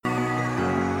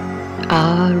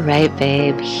All right,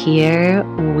 babe, here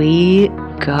we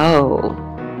go.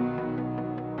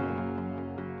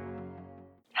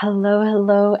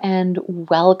 Hello, and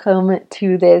welcome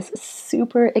to this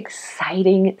super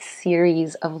exciting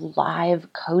series of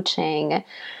live coaching.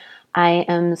 I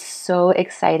am so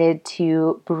excited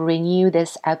to bring you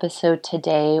this episode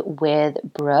today with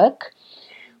Brooke,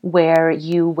 where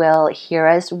you will hear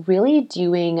us really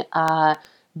doing a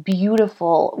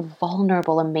beautiful,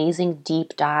 vulnerable, amazing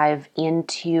deep dive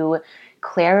into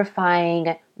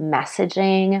clarifying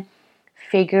messaging,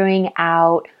 figuring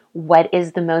out what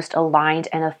is the most aligned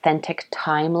and authentic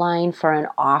timeline for an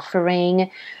offering,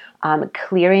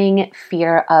 clearing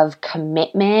fear of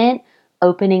commitment,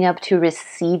 opening up to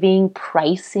receiving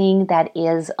pricing that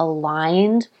is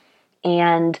aligned,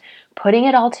 and putting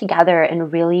it all together.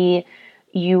 And really,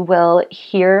 you will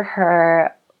hear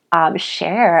her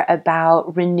share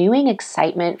about renewing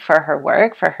excitement for her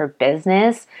work, for her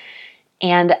business.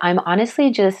 And I'm honestly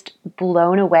just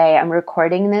blown away. I'm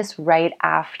recording this right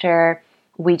after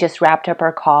we just wrapped up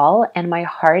our call, and my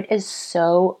heart is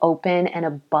so open and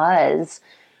abuzz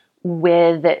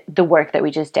with the work that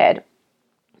we just did.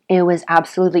 It was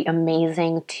absolutely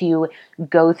amazing to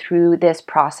go through this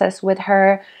process with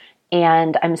her,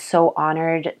 and I'm so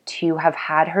honored to have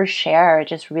had her share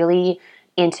just really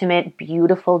intimate,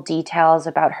 beautiful details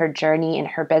about her journey in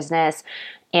her business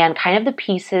and kind of the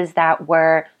pieces that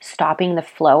were stopping the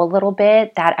flow a little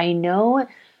bit that I know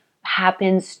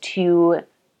happens to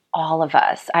all of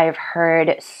us. I've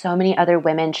heard so many other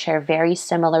women share very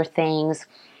similar things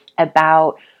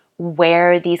about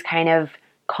where these kind of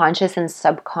conscious and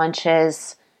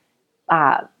subconscious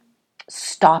uh,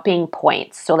 stopping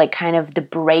points. So, like, kind of the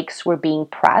brakes were being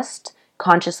pressed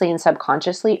consciously and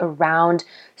subconsciously around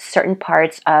certain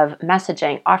parts of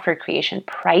messaging, offer creation,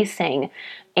 pricing.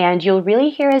 And you'll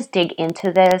really hear us dig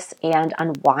into this and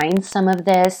unwind some of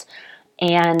this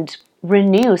and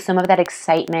renew some of that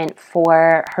excitement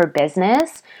for her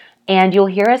business. And you'll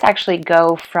hear us actually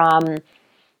go from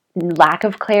lack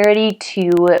of clarity to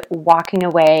walking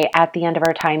away at the end of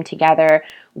our time together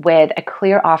with a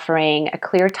clear offering, a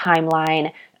clear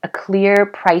timeline, a clear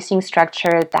pricing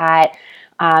structure that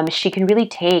she can really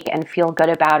take and feel good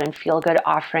about and feel good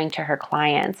offering to her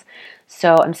clients.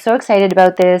 So I'm so excited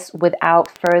about this. Without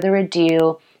further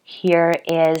ado, here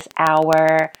is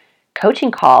our coaching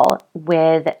call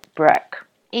with Brooke.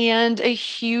 And a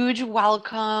huge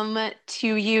welcome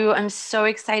to you. I'm so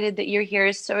excited that you're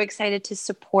here, so excited to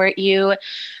support you.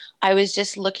 I was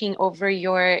just looking over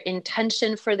your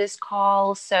intention for this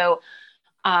call. So,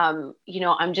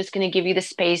 I'm just going to give you the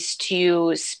space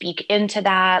to speak into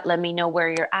that. Let me know where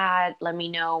you're at. Let me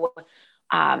know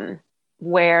um,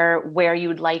 where you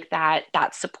would like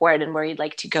that support and where you'd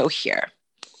like to go here.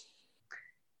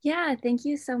 Yeah, thank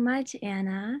you so much,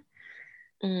 Anna.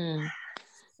 Mm.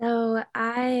 So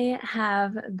I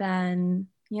have been,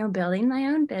 building my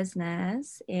own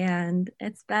business, and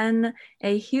it's been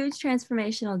a huge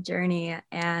transformational journey.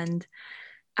 And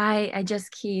I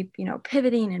just keep,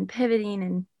 pivoting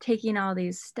and taking all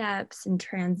these steps and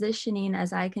transitioning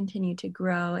as I continue to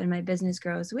grow and my business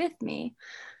grows with me.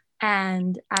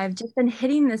 And I've just been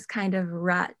hitting this kind of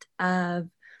rut of,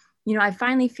 I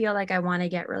finally feel like I want to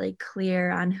get really clear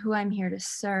on who I'm here to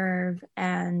serve.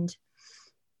 And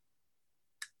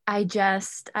I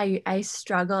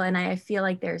struggle, and I feel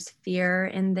like there's fear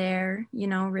in there,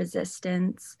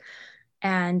 resistance.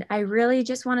 And I really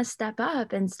just want to step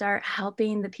up and start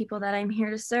helping the people that I'm here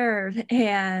to serve.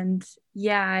 And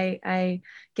yeah, I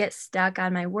get stuck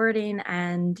on my wording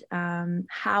and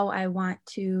how I want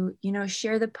to,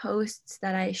 share the posts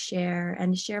that I share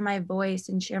and share my voice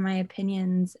and share my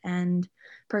opinions and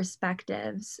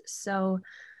perspectives. So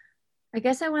I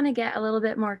guess I want to get a little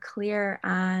bit more clear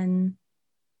on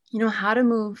how to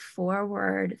move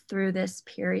forward through this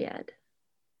period.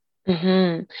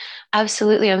 Mm-hmm.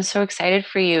 Absolutely. I'm so excited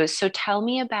for you. So tell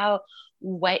me about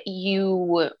what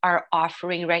you are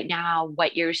offering right now,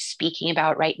 what you're speaking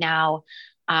about right now,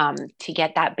 to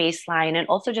get that baseline. And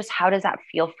also just how does that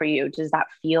feel for you? Does that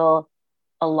feel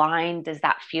aligned? Does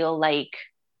that feel like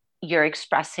you're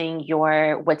expressing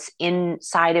what's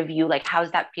inside of you? Like, how's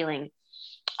that feeling?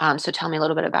 So tell me a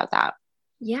little bit about that.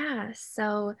 Yeah,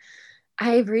 so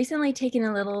I've recently taken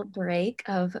a little break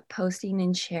of posting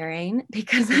and sharing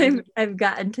because Mm-hmm. I've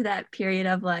gotten to that period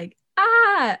of like,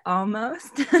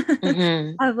 almost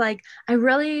Mm-hmm. of like I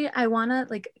want to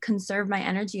like conserve my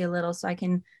energy a little so I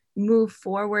can move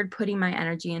forward putting my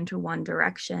energy into one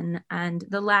direction. And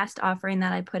the last offering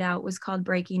that I put out was called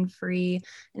Breaking Free,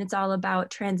 and it's all about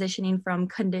transitioning from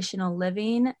conditional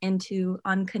living into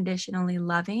unconditionally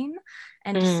loving.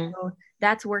 And so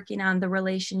that's working on the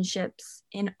relationships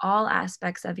in all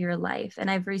aspects of your life. And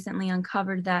I've recently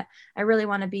uncovered that I really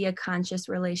want to be a conscious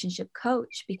relationship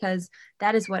coach, because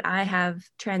that is what I have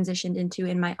transitioned into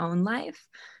in my own life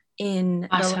in the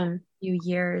last Awesome. few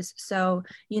years. So,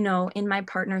 in my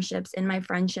partnerships, in my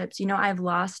friendships, I've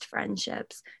lost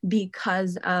friendships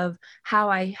because of how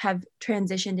I have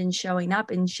transitioned in showing up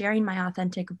and sharing my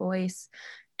authentic voice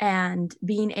and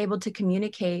being able to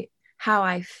communicate how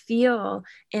I feel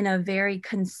in a very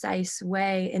concise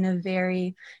way, in a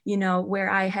very, where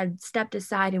I had stepped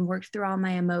aside and worked through all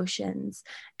my emotions.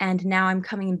 And now I'm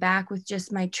coming back with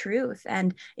just my truth.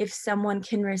 And if someone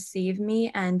can receive me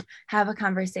and have a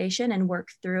conversation and work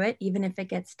through it, even if it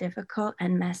gets difficult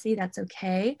and messy, that's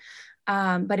okay.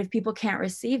 But if people can't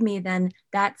receive me, then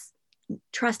that's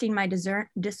trusting my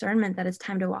discernment that it's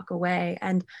time to walk away.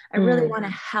 And I really Mm. want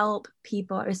to help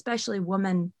people, especially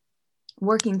women,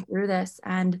 working through this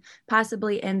and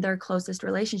possibly in their closest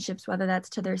relationships, whether that's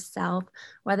to their self,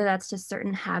 whether that's to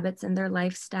certain habits in their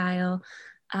lifestyle,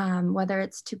 whether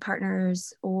it's to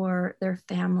partners or their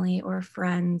family or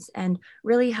friends, and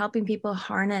really helping people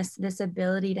harness this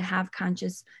ability to have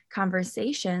conscious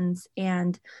conversations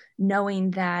and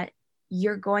knowing that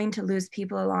you're going to lose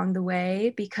people along the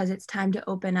way because it's time to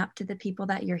open up to the people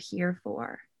that you're here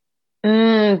for.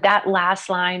 That last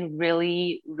line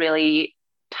really, really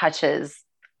touches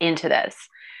into this.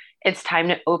 It's time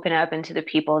to open up into the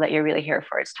people that you're really here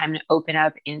for. It's time to open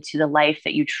up into the life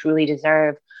that you truly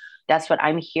deserve. That's what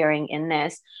I'm hearing in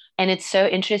this. And it's so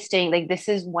interesting. Like, this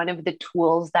is one of the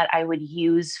tools that I would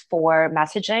use for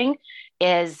messaging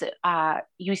is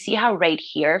you see how right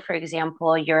here, for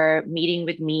example, you're meeting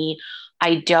with me.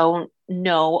 I don't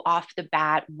know off the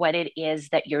bat what it is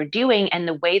that you're doing. And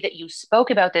the way that you spoke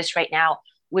about this right now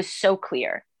was so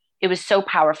clear. It was so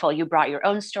powerful. You brought your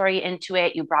own story into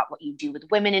it. You brought what you do with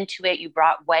women into it. You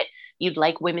brought what you'd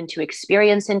like women to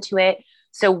experience into it.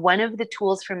 So, one of the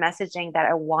tools for messaging that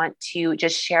I want to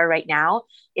just share right now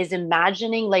is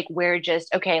imagining like we're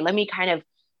just, okay, let me kind of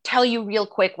tell you real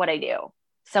quick what I do.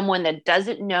 Someone that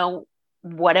doesn't know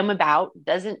what I'm about,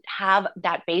 doesn't have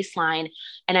that baseline,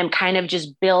 and I'm kind of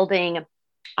just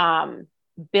um,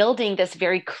 building this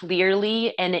very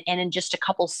clearly and in just a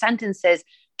couple sentences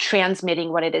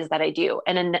transmitting what it is that I do.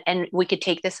 And we could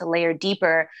take this a layer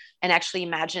deeper and actually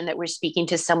imagine that we're speaking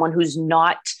to someone who's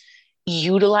not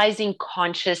utilizing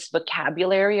conscious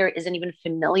vocabulary or isn't even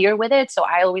familiar with it. So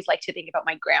I always like to think about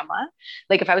my grandma.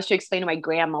 Like, if I was to explain to my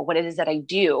grandma what it is that I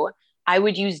do, I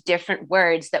would use different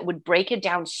words that would break it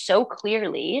down so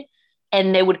clearly,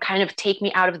 and they would kind of take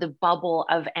me out of the bubble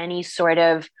of any sort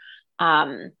of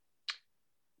um,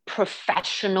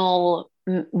 professional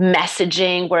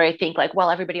messaging where I think like, well,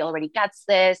 everybody already gets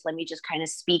this. Let me just kind of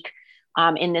speak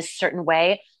in this certain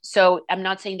way. So I'm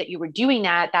not saying that you were doing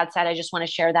that. That said, I just want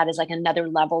to share that as like another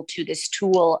level to this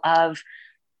tool of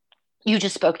you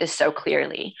just spoke this so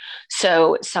clearly.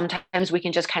 So sometimes we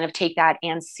can just kind of take that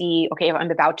and see, okay, if I'm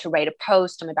about to write a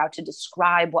post, I'm about to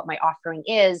describe what my offering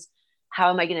is. How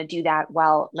am I going to do that?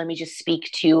 Well, let me just speak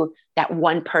to that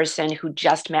one person who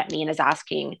just met me and is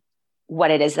asking what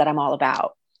it is that I'm all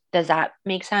about. Does that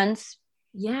make sense?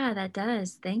 Yeah, that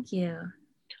does. Thank you.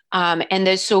 And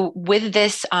there's so with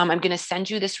this, I'm going to send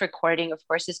you this recording. Of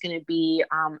course, it's going to be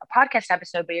a podcast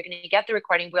episode, but you're going to get the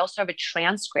recording. We also have a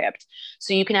transcript,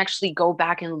 so you can actually go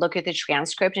back and look at the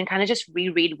transcript and kind of just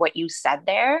reread what you said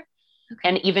there, Okay.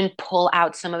 and even pull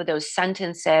out some of those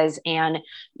sentences and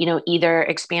either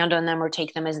expand on them or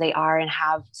take them as they are and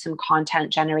have some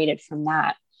content generated from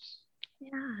that.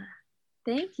 Yeah.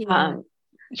 Thank you. Um,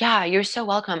 yeah, you're so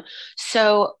welcome.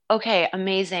 So, okay,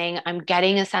 amazing. I'm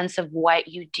getting a sense of what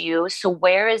you do. So,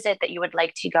 where is it that you would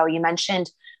like to go? You mentioned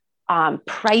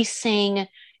pricing.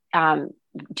 Um,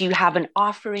 do you have an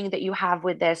offering that you have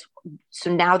with this? So,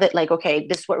 now that, like, okay,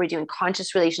 this is what we're doing,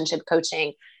 conscious relationship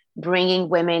coaching, bringing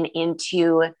women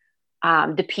into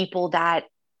the people that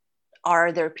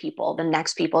are their people, the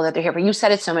next people that they're here for. You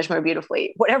said it so much more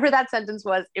beautifully. Whatever that sentence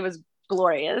was, it was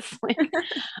glorious.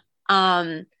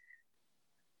 um,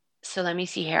 so let me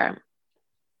see here.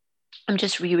 I'm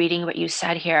just rereading what you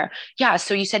said here. Yeah.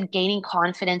 So you said gaining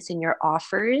confidence in your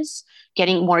offers,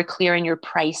 getting more clear in your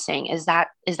pricing. Is that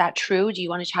true? Do you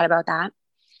want to chat about that?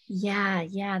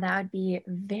 Yeah, that would be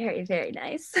very, very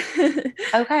nice.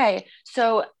 Okay.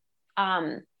 So,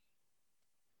 um,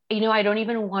 I don't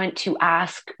even want to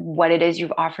ask what it is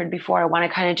you've offered before. I want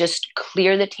to kind of just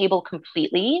clear the table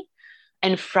completely.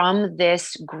 And from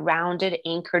this grounded,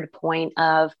 anchored point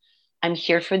of, I'm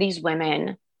here for these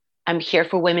women. I'm here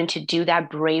for women to do that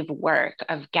brave work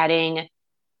of getting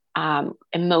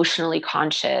emotionally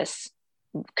conscious,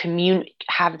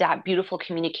 have that beautiful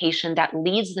communication that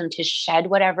leads them to shed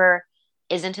whatever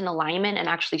isn't in alignment and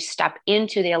actually step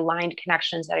into the aligned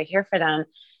connections that are here for them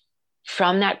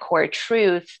from that core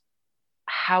truth.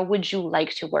 How would you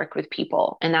like to work with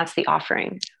people? And that's the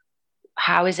offering.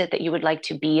 How is it that you would like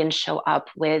to be and show up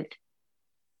with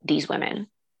these women?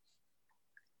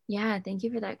 Yeah, thank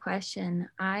you for that question.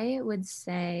 I would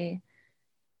say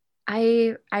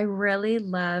I really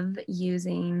love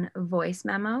using voice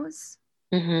memos,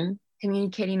 Mm-hmm.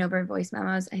 communicating over voice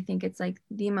memos. I think it's like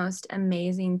the most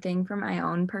amazing thing for my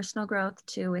own personal growth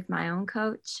too, with my own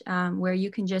coach, where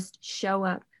you can just show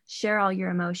up, share all your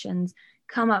emotions,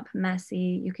 come up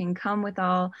messy. You can come with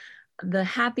all the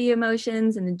happy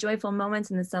emotions and the joyful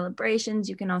moments and the celebrations.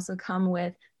 You can also come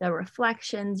with the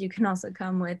reflections. You can also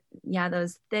come with, yeah,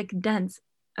 those thick, dense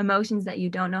emotions that you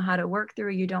don't know how to work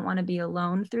through. You don't want to be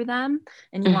alone through them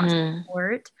and you want Mm-hmm.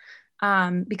 support.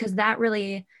 Because that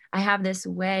really, I have this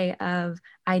way of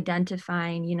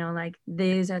identifying, like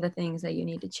these are the things that you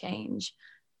need to change.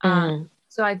 Mm-hmm.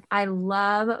 So I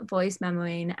love voice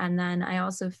memoing. And then I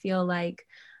also feel like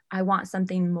I want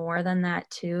something more than that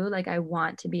too. Like I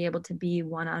want to be able to be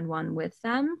one-on-one with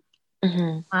them,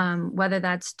 Mm-hmm. whether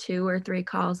that's 2 or 3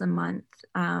 calls a month,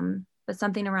 but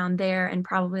something around there, and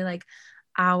probably like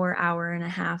hour and a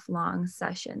half long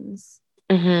sessions.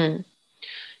 Mm-hmm.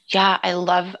 Yeah, I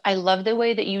love the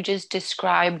way that you just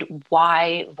described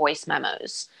why voice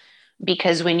memos.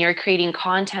 Because when you're creating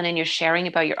content and you're sharing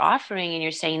about your offering and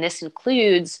you're saying this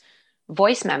includes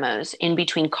voice memos in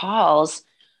between calls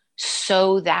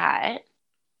so that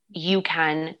you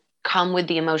can come with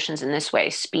the emotions in this way,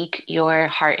 speak your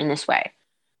heart in this way.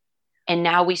 And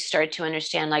now we start to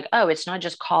understand like, oh, it's not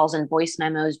just calls and voice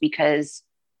memos because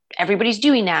everybody's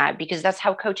doing that because that's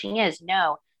how coaching is.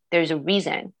 No, there's a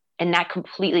reason. And that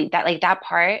completely, that like that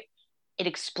part, it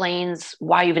explains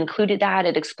why you've included that.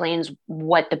 It explains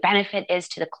what the benefit is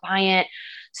to the client.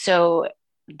 So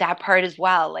that part as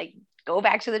well, like go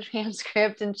back to the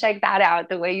transcript and check that out.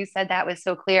 The way you said that was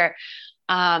so clear.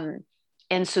 Um,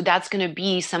 and so that's going to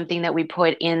be something that we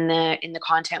put in the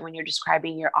content when you're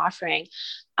describing your offering.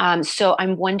 So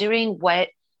I'm wondering what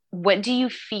do you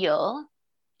feel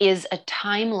is a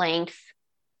time length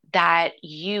that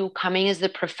you coming as the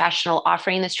professional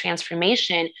offering this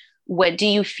transformation, what do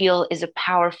you feel is a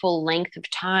powerful length of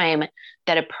time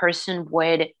that a person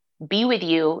would be with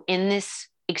you in this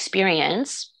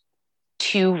experience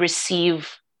to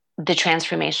receive the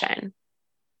transformation?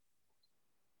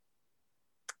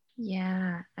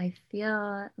 Yeah, I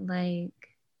feel like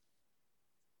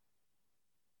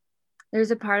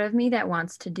there's a part of me that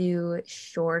wants to do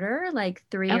shorter, like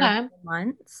 3 or 4 Okay.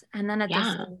 months. And then at the Yeah.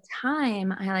 same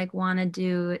time, I like want to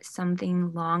do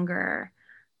something longer.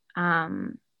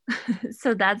 Um,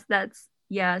 so that's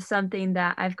yeah, something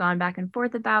that I've gone back and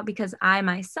forth about because I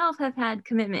myself have had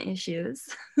commitment issues.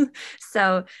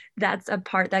 So that's a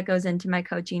part that goes into my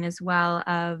coaching as well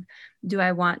of do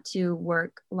I want to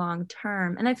work long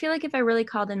term? And I feel like if I really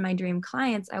called in my dream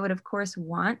clients, I would of course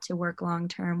want to work long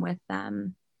term with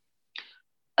them.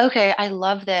 Okay, I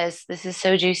love this. This is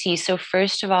so juicy. So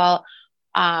first of all,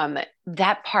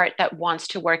 that part that wants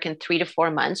to work in 3 to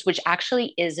 4 months, which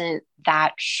actually isn't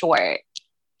that short.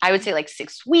 I would say like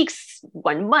 6 weeks,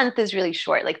 1 month is really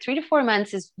short. Like 3 to 4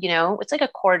 months is, it's like a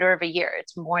quarter of a year.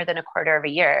 It's more than a quarter of a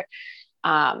year.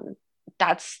 Um,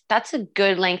 that's a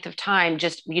good length of time,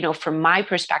 just, from my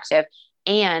perspective.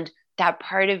 And that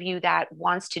part of you that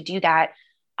wants to do that,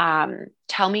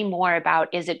 tell me more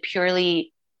about, is it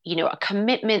purely, a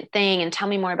commitment thing? And tell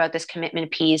me more about this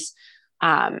commitment piece.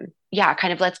 Yeah,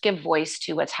 kind of let's give voice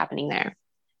to what's happening there.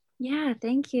 Yeah,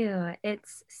 thank you.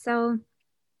 It's so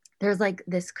there's like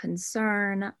this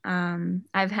concern.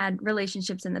 I've had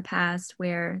relationships in the past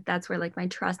where that's where like my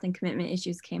trust and commitment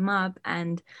issues came up.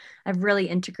 And I've really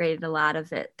integrated a lot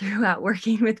of it throughout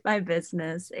working with my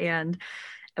business. And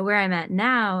where I'm at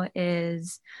now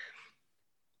is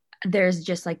there's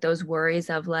just like those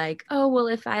worries of like, oh, well,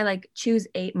 if I like choose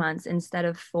 8 months instead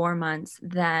of 4 months,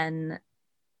 then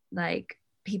like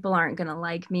people aren't going to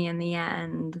like me in the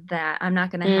end, that I'm not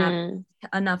going to have Mm,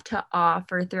 enough to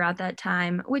offer throughout that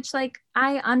time, which like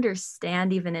I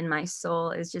understand even in my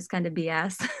soul is just kind of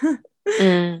BS.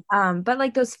 mm. But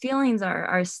like those feelings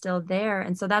are still there.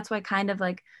 And so that's why kind of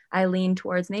like I lean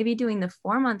towards maybe doing the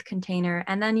 4 month container.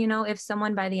 And then, if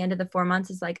someone by the end of the 4 months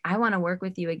is like, I want to work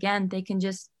with you again, they can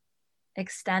just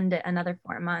extend it another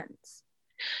 4 months.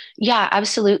 Yeah,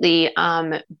 absolutely.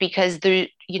 Because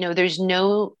there's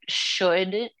no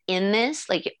should in this.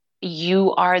 Like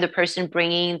you are the person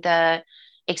bringing the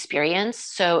experience.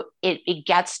 So it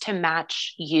gets to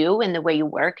match you and the way you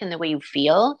work and the way you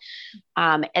feel,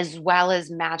 as well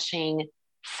as matching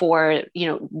for,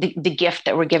 the gift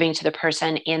that we're giving to the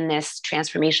person in this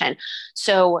transformation.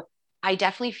 So I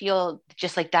definitely feel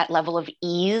just like that level of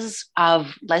ease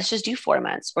of, let's just do 4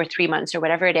 months or 3 months or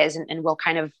whatever it is. And we'll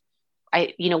kind of,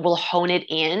 we'll hone it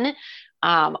in,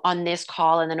 on this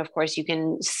call. And then of course you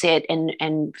can sit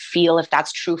and feel if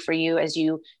that's true for you as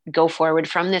you go forward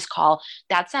from this call.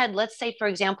 That said, let's say, for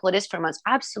example, it is 4 months.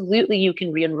 Absolutely. You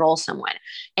can re-enroll someone.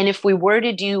 And if we were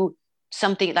to do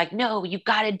something like, no, you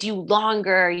got to do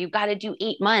longer, you got to do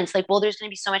 8 months, like, well, there's going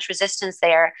to be so much resistance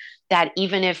there that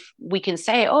even if we can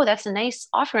say, oh, that's a nice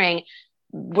offering,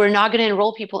 we're not going to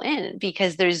enroll people in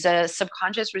because there's a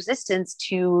subconscious resistance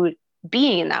to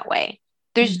being in that way.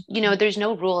 There's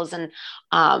no rules. And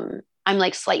I'm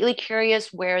like slightly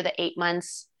curious where the 8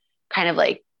 months kind of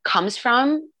like comes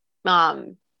from.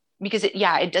 Because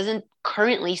it doesn't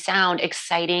currently sound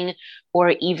exciting or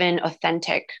even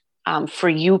authentic, for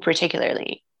you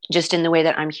particularly, just in the way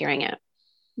that I'm hearing it.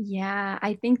 Yeah,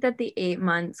 I think that the 8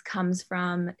 months comes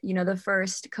from, the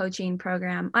first coaching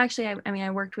program. Actually, I mean,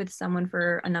 I worked with someone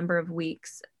for a number of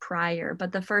weeks prior,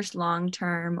 but the first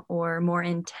long-term or more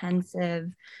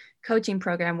intensive coaching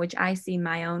program, which I see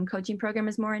my own coaching program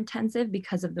as more intensive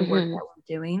because of the work Mm-hmm. that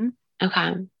we're doing,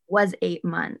 Okay. was 8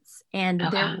 months. And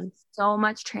there was Okay. so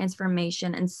much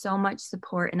transformation and so much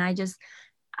support. And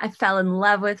I fell in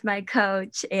love with my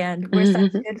coach and we're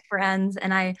such Mm-hmm. good friends.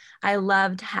 And I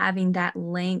loved having that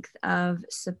length of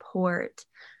support.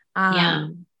 Yeah.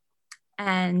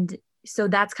 And so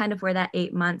that's kind of where that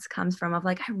 8 months comes from, of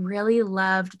like, I really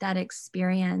loved that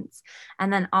experience.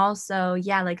 And then also,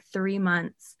 yeah, like 3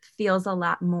 months feels a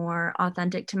lot more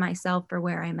authentic to myself for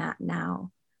where I'm at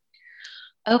now.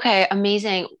 Okay.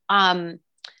 Amazing.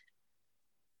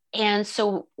 And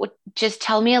so just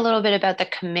tell me a little bit about the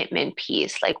commitment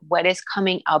piece. Like, what is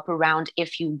coming up around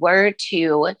if you were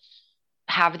to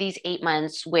have these 8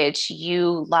 months, which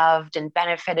you loved and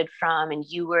benefited from, and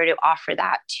you were to offer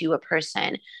that to a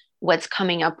person? What's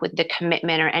coming up with the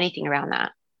commitment or anything around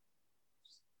that?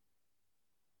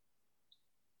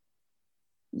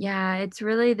 Yeah, it's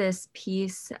really this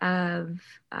piece of,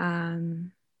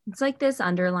 it's like this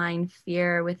underlying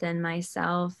fear within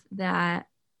myself that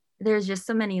there's just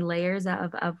so many layers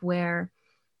of where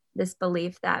this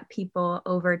belief that people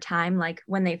over time, like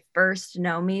when they first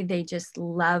know me, they just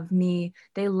love me.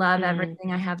 They love Mm,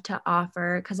 everything I have to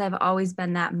offer because I've always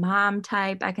been that mom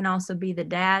type. I can also be the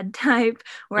dad type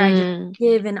where I just mm,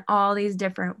 give in all these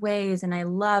different ways and I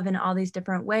love in all these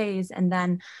different ways. And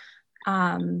then,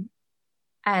 um,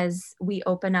 as we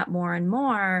open up more and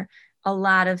more, a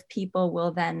lot of people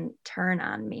will then turn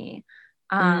on me.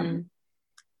 Um, mm,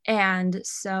 and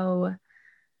so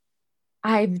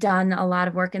I've done a lot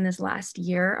of work in this last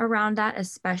year around that,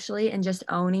 especially, and just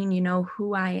owning,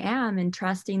 who I am and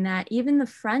trusting that even the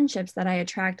friendships that I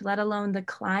attract, let alone the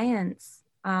clients,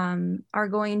 are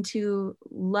going to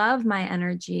love my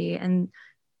energy. And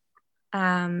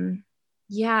um,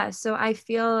 yeah, so I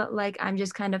feel like I'm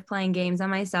just kind of playing games on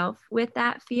myself with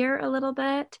that fear a little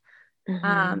bit. mhm.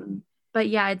 Um, but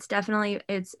yeah, it's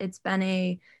been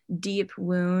a deep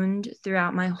wound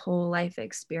throughout my whole life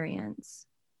experience.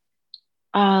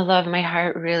 Oh, love, my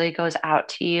heart really goes out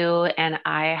to you. And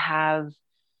I have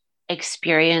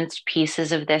experienced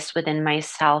pieces of this within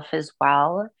myself as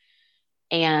well.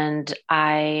 And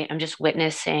I am just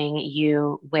witnessing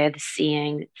you with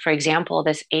seeing, for example,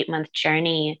 this 8 month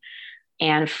journey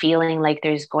and feeling like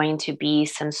there's going to be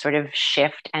some sort of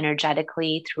shift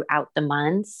energetically throughout the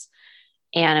months.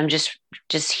 And I'm just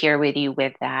here with you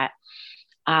with that.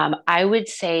 I would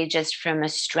say, just from a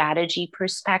strategy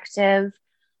perspective,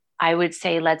 I would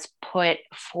say let's put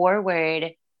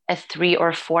forward a 3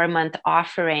 or 4 month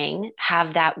offering,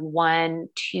 have that 1,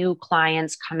 2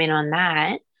 clients come in on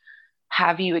that,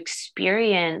 have you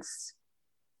experience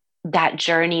that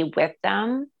journey with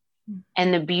them.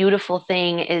 And the beautiful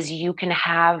thing is you can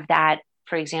have that,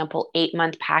 for example, 8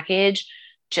 month package,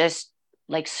 just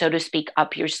like, so to speak,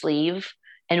 up your sleeve.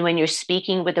 And when you're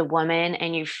speaking with a woman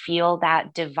and you feel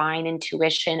that divine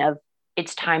intuition of,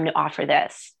 it's time to offer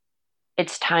this,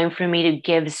 it's time for me to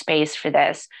give space for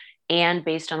this. And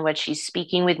based on what she's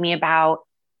speaking with me about,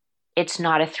 it's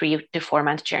not a 3 to 4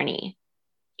 month journey.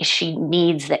 She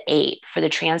needs the 8 for the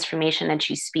transformation that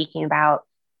she's speaking about.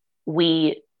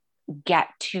 We get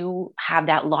to have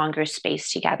that longer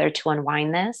space together to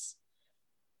unwind this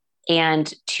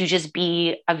and to just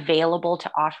be available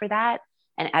to offer that.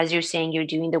 And as you're saying, you're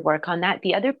doing the work on that.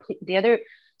 The other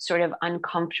sort of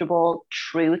uncomfortable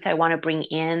truth I want to bring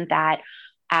in, that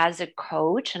as a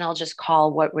coach, and I'll just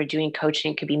call what we're doing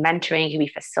coaching, it could be mentoring, it could be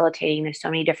facilitating. There's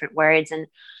so many different words. And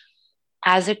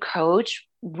as a coach,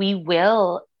 we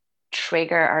will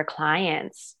trigger our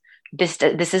clients. This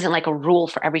isn't like a rule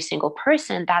for every single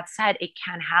person. That said, it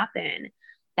can happen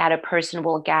that a person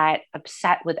will get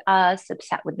upset with us,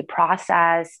 upset with the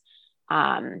process,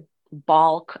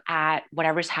 balk at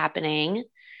whatever's happening,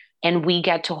 and we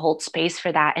get to hold space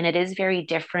for that. And it is very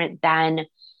different than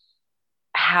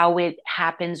how it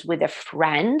happens with a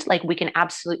friend. Like we can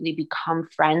absolutely become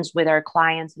friends with our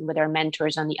clients and with our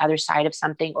mentors on the other side of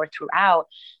something or throughout.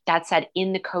 That said,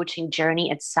 in the coaching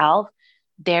journey itself,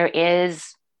 there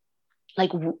is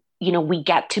like, we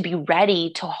get to be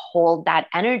ready to hold that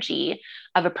energy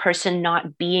of a person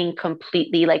not being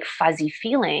completely like fuzzy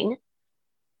feeling.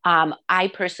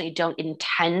 I personally don't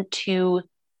intend to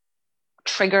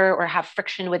trigger or have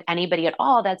friction with anybody at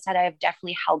all. That said, I've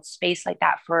definitely held space like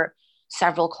that for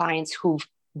several clients who've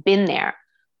been there.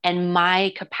 And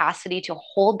my capacity to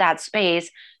hold that space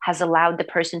has allowed the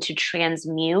person to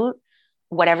transmute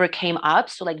whatever came up.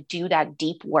 So like do that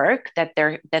deep work that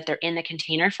they're in the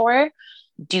container for,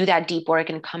 do that deep work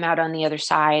and come out on the other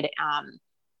side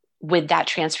with that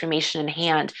transformation in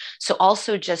hand. So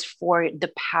also just for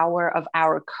the power of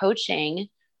our coaching,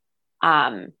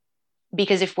 um,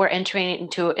 because if we're entering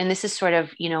into, and this is sort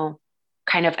of,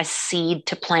 kind of a seed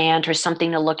to plant or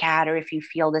something to look at, or if you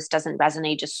feel this doesn't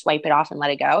resonate, just swipe it off and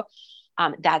let it go.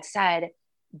 That said,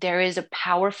 there is a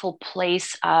powerful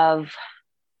place of,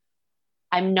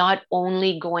 I'm not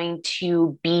only going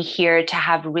to be here to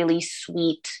have really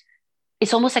sweet,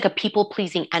 it's almost like a people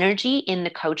pleasing energy in the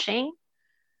coaching.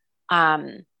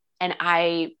 And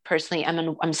I personally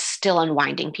I'm still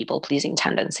unwinding people pleasing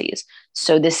tendencies.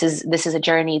 So this is a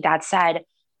journey. That said,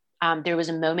 there was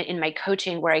a moment in my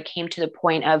coaching where I came to the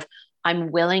point of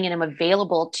I'm willing and I'm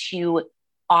available to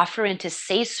offer and to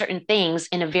say certain things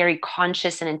in a very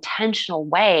conscious and intentional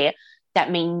way that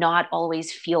may not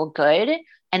always feel good.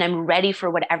 And I'm ready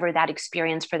for whatever that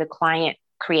experience for the client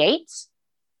creates,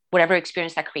 whatever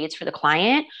experience that creates for the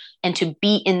client, and to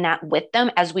be in that with them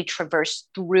as we traverse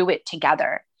through it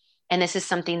together. And this is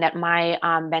something that my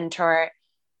mentor,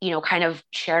 kind of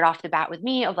shared off the bat with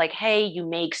me of like, hey, you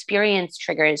may experience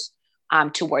triggers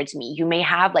towards me. You may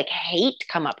have like hate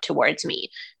come up towards me.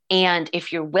 And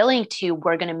if you're willing to,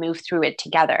 we're going to move through it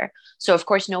together. So, of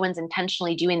course, no one's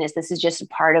intentionally doing this. This is just a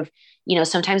part of,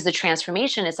 sometimes the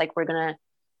transformation is like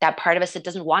that part of us that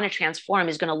doesn't want to transform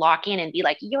is going to lock in and be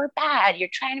like, you're bad. You're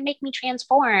trying to make me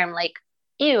transform. Like,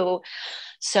 ew.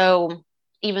 So,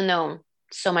 even though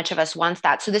so much of us wants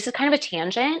that. So, this is kind of a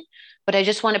tangent, but I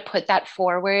just want to put that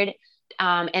forward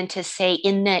and to say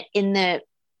in the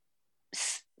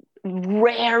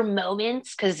rare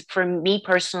moments, because for me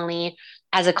personally,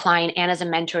 as a client and as a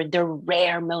mentor, they're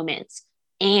rare moments.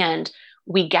 And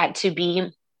we get to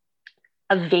be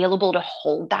available to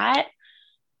hold that.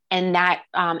 And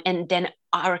then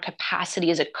our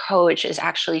capacity as a coach is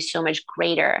actually so much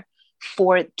greater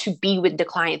to be with the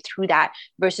client through that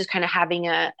versus kind of having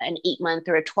an 8 month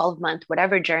or a 12 month,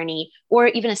 whatever journey, or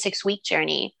even a 6 week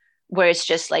journey where it's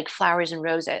just like flowers and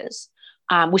roses,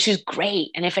 which is great.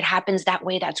 And if it happens that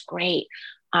way, that's great.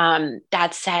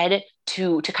 That said,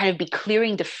 to kind of be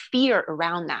clearing the fear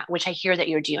around that, which I hear that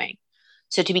you're doing.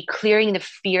 So to be clearing the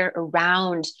fear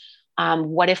around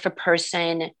what if a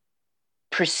person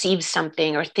perceives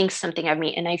something or thinks something of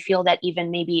me. And I feel that even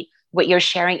maybe what you're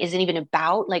sharing isn't even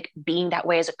about like being that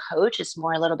way as a coach. It's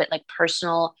more a little bit like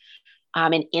personal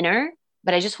and inner.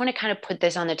 But I just want to kind of put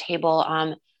this on the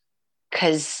table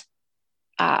because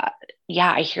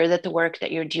yeah, I hear that the work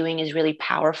that you're doing is really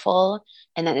powerful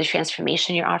and that the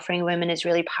transformation you're offering women is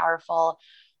really powerful.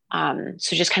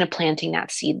 So just kind of planting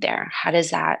that seed there. How does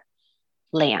that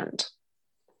land?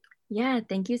 Yeah,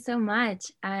 thank you so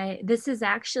much. This is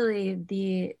actually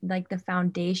the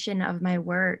foundation of my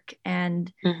work,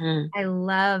 and Mm-hmm. I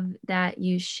love that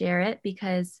you share it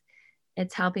because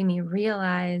it's helping me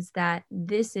realize that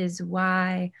this is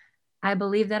why I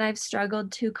believe that I've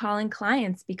struggled to call in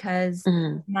clients because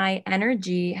Mm-hmm. my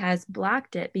energy has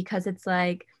blocked it. Because it's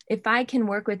like, if I can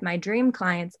work with my dream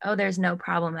clients, oh, there's no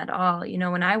problem at all.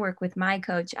 When I work with my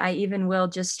coach, I even will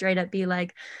just straight up be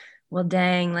like, well,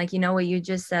 dang, like, what you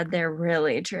just said there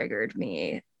really triggered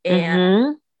me. And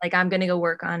Mm-hmm. like, I'm going to go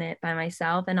work on it by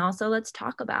myself. And also, let's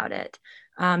talk about it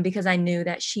because I knew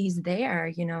that she's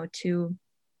there, to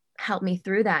help me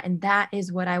through that. And that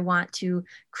is what I want to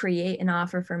create and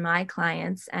offer for my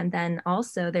clients. And then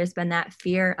also, there's been that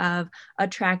fear of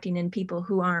attracting in people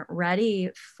who aren't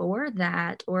ready for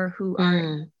that or who aren't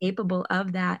Mm-hmm. capable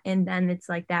of that. And then it's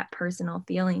like that personal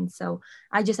feeling. So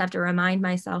I just have to remind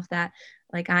myself that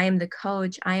like I am the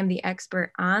coach, I am the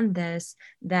expert on this,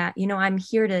 that, you know, I'm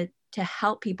here to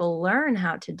help people learn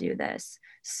how to do this.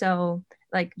 So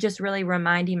like just really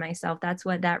reminding myself, that's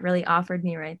what that really offered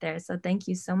me right there. So thank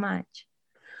you so much.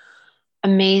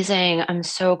 Amazing. I'm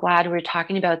so glad we're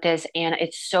talking about this. And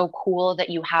it's so cool that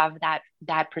you have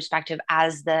that perspective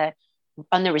as the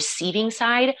on the receiving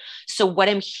side. So what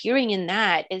I'm hearing in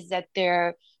that is that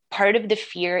there part of the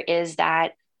fear is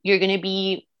that you're going to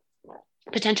be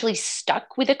potentially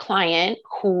stuck with a client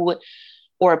who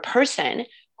or a person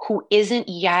who isn't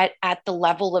yet at the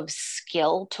level of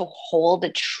skill to hold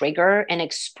a trigger and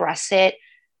express it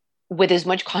with as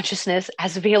much consciousness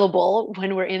as available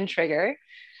when we're in trigger.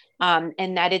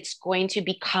 And that it's going to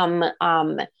become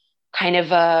kind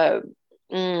of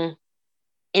mm,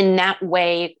 in that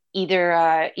way, either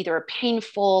a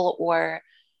painful or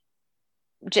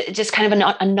just kind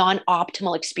of a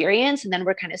non-optimal experience. And then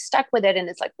we're kind of stuck with it. And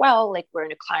it's like, well, like we're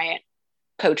in a client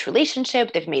coach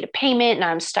relationship, they've made a payment, and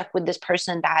I'm stuck with this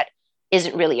person that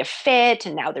isn't really a fit.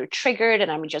 And now they're triggered.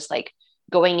 And I'm just like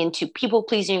going into people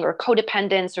pleasing or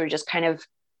codependence or just kind of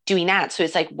doing that. So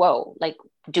it's like, whoa, like,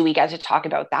 do we get to talk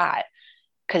about that?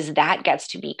 Because that gets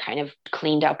to be kind of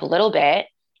cleaned up a little bit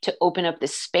to open up the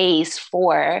space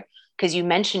for, because you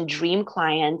mentioned dream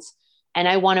clients, and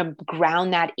I want to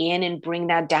ground that in and bring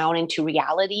that down into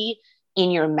reality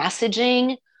in your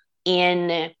messaging,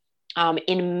 in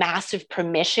massive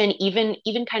permission,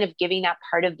 even kind of giving that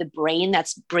part of the brain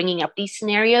that's bringing up these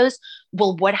scenarios.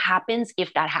 Well, what happens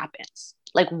if that happens?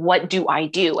 Like, what do I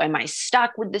do? Am I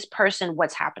stuck with this person?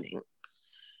 What's happening?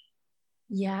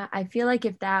 Yeah, I feel like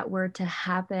if that were to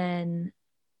happen,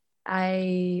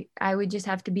 I would just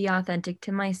have to be authentic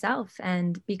to myself.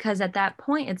 And because at that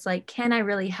point it's like, can I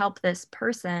really help this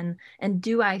person? And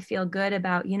do I feel good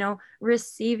about, you know,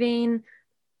 receiving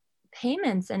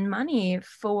payments and money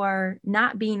for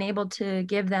not being able to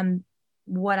give them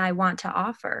what I want to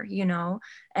offer, you know?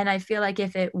 And I feel like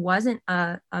if it wasn't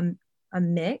a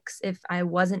mix, if I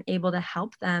wasn't able to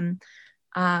help them,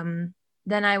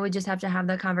 then I would just have to have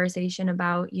the conversation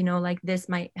about, you know, like this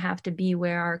might have to be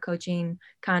where our coaching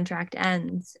contract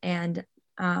ends. And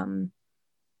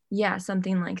yeah,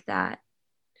 something like that.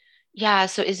 Yeah,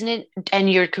 so isn't it,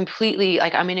 and you're completely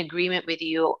like, I'm in agreement with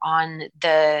you on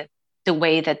the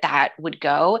way that that would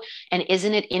go. And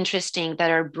isn't it interesting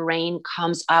that our brain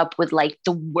comes up with like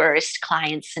the worst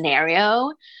client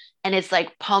scenario? And it's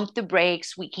like, pump the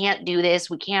brakes. We can't do this.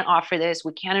 We can't offer this.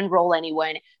 We can't enroll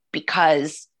anyone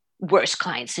because worst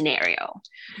client scenario.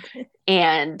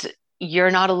 And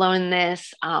you're not alone in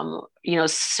this.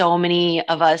 So many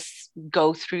of us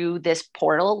go through this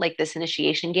portal, like this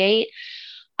initiation gate.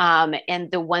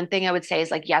 And the one thing I would say is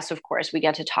like, yes, of course, we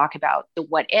get to talk about the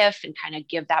what if and kind of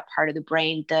give that part of the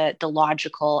brain the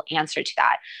logical answer to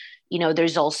that.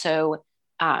 There's also,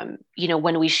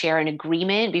 when we share an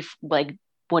agreement,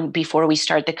 before we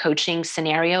start the coaching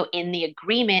scenario, in the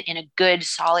agreement, in a good,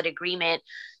 solid agreement,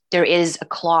 there is a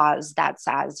clause that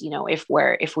says,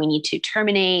 if we need to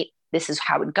terminate, this is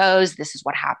how it goes. This is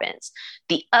what happens.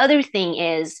 The other thing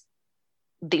is,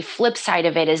 the flip side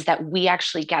of it is that we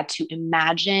actually get to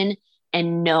imagine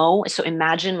and know. So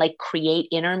imagine, like, create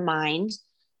in our mind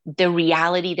the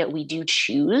reality that we do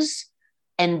choose,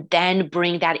 and then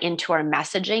bring that into our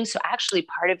messaging. So actually,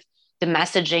 part of the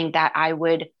messaging that I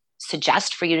would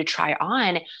suggest for you to try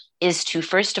on is to,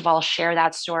 first of all, share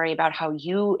that story about how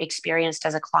you experienced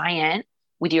as a client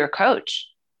with your coach,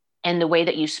 and the way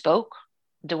that you spoke,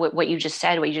 what you just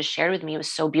said, what you just shared with me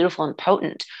was so beautiful and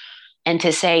potent. And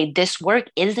to say this work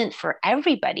isn't for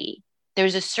everybody.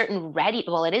 There's a certain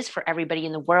well, it is for everybody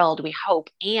in the world, we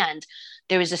hope. And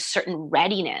there is a certain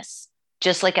readiness,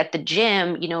 just like at the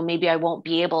gym, maybe I won't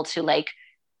be able to, like,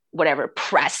 whatever,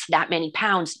 press that many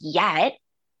pounds yet.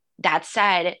 That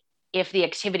said, if the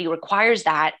activity requires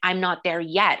that, I'm not there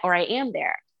yet, or I am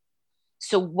there.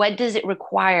 So what does it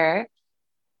require?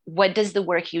 What does the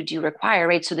work you do require,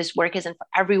 right? So this work isn't for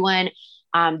everyone.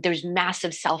 There's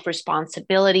massive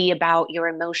self-responsibility about your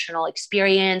emotional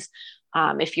experience.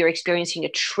 If you're experiencing a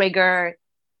trigger,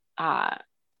 uh,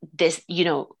 this,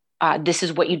 this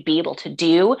is what you'd be able to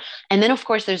do. And then, of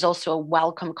course, there's also a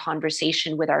welcome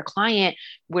conversation with our client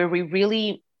where we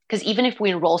really, because even if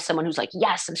we enroll someone who's like,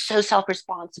 yes, I'm so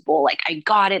self-responsible, like I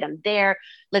got it, I'm there.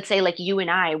 Let's say like you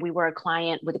and I, we were a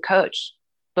client with a coach.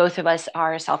 Both of us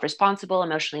are self-responsible,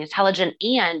 emotionally intelligent,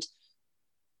 and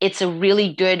it's a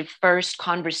really good first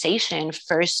conversation,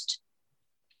 first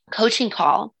coaching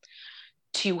call,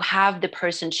 to have the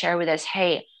person share with us,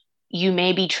 hey, you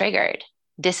may be triggered.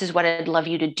 This is what I'd love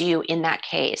you to do in that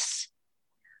case.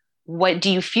 What do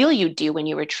you feel you do when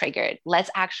you were triggered? Let's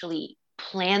actually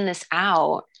plan this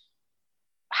out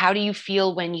how do you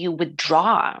feel when you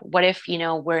withdraw? What if,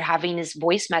 we're having this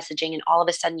voice messaging and all of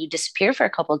a sudden you disappear for a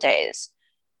couple of days,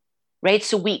 right?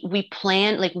 So we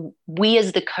plan, like, we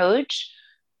as the coach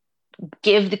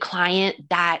give the client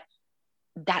that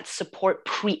support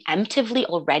preemptively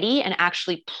already and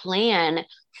actually plan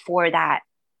for that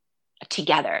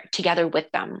together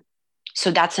with them.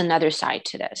 So that's another side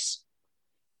to this.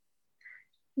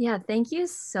 Yeah, thank you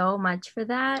so much for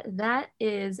that. That's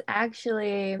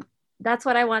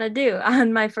what I want to do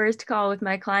on my first call with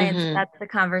my clients. Mm-hmm. That's the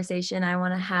conversation I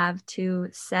want to have to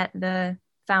set the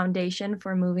foundation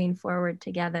for moving forward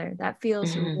together. That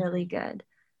feels Mm-hmm. really good.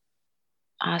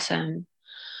 Awesome.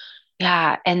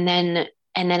 Yeah. And then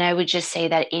I would just say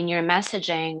that in your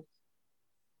messaging,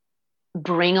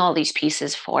 bring all these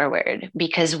pieces forward,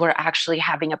 because we're actually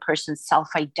having a person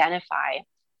self-identify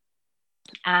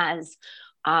as,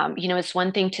 it's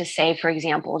one thing to say, for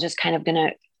example, just kind of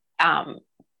going to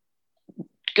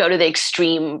go to the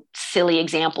extreme silly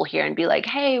example here and be like,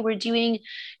 hey, we're doing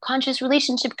conscious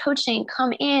relationship coaching,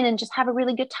 come in and just have a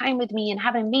really good time with me and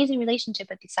have an amazing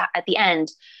relationship at the end,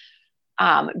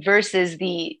 versus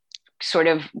the sort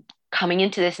of coming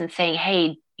into this and saying,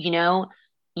 hey,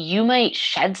 you might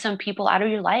shed some people out of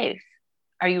your life.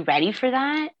 Are you ready for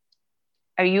that?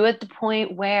 Are you at the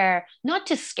point where, not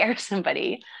to scare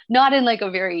somebody, not in like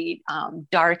a very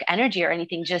dark energy or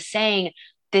anything, just saying,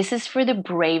 this is for the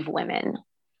brave women.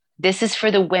 This is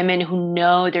for the women who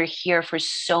know they're here for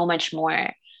so much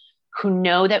more, who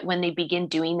know that when they begin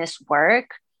doing this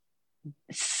work,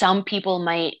 some people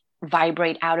might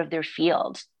vibrate out of their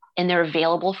field, and they're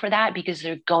available for that because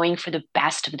they're going for the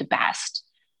best of the best.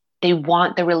 They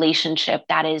want the relationship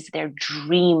that is their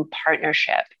dream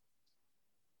partnership,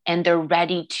 and they're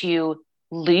ready to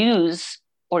lose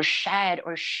or shed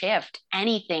or shift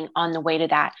anything on the way to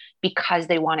that because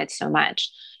they want it so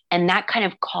much. And that kind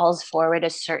of calls forward a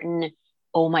certain,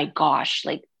 oh my gosh,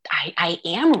 like I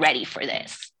am ready for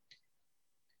this.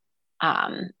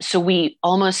 So we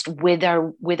almost, with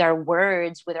our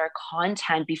words, with our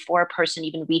content, before a person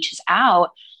even reaches out,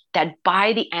 that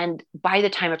by the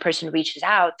time a person reaches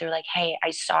out, they're like, hey,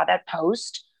 I saw that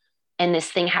post and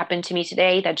this thing happened to me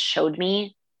today that showed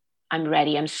me I'm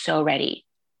ready. I'm so ready.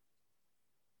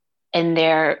 And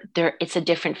it's a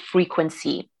different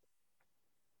frequency.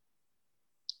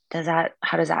 How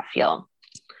does that feel?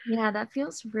 Yeah, that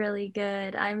feels really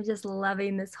good. I'm just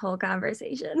loving this whole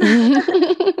conversation.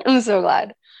 I'm so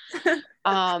glad.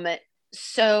 Um,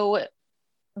 so,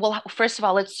 well, first of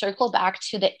all, let's circle back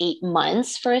to the 8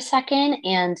 months for a second.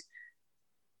 And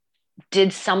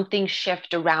did something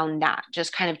shift around that?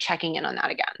 Just kind of checking in on that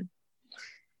again.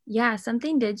 Yeah,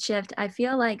 something did shift. I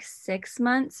feel like 6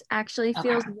 months actually Okay.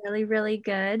 feels really, really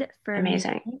good for me.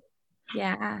 Amazing.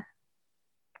 Yeah.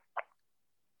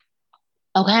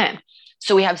 Okay.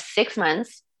 So we have 6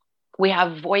 months. We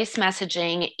have voice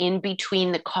messaging in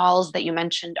between the calls that you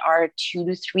mentioned are 2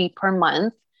 to 3 per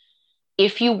month.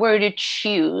 If you were to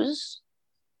choose,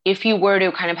 if you were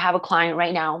to kind of have a client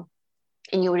right now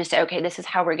and you were to say, okay, this is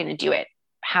how we're going to do it,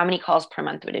 how many calls per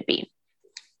month would it be?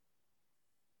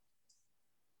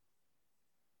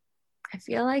 I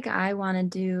feel like I want to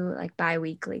do like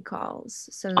bi-weekly calls.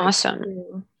 So like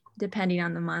Awesome. depending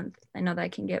on the month. I know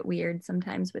that can get weird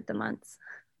sometimes with the months.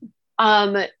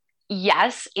 Um,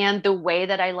 yes. And the way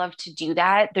that I love to do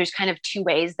that, there's kind of two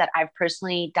ways that I've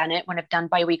personally done it when I've done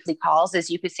biweekly calls, is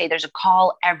you could say there's a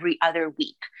call every other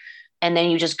week. And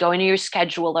then you just go into your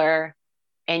scheduler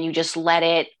and you just let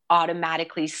it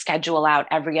automatically schedule out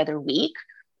every other week.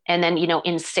 And then,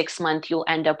 in 6 months, you'll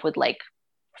end up with like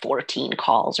 14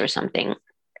 calls or something.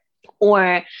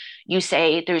 Or you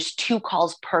say there's 2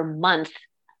 calls per month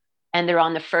and they're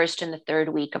on the first and the third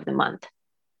week of the month.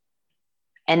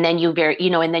 And then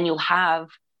and then you'll have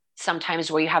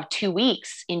sometimes where you have 2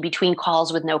 weeks in between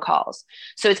calls with no calls.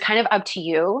 So it's kind of up to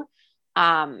you.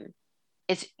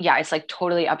 It's like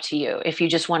totally up to you. If you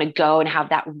just want to go and have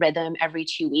that rhythm every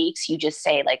 2 weeks, you just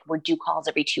say like, we'll do calls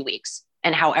every 2 weeks.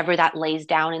 And however that lays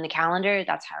down in the calendar,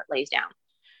 that's how it lays down.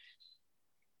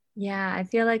 Yeah, I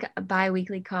feel like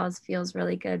bi-weekly calls feels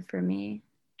really good for me.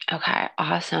 Okay,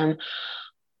 awesome.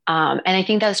 And I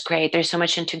think that's great. There's so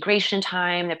much integration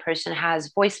time. The person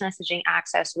has voice messaging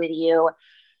access with you.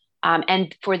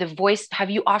 And for the voice, have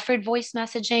you offered voice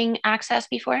messaging access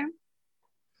before?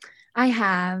 I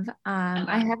have. I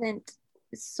Okay. haven't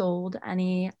sold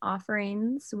any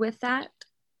offerings with that.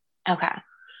 Okay.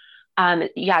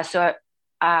 Yeah. So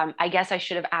I guess I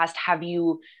should have asked, have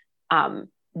you um,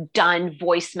 done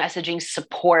voice messaging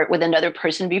support with another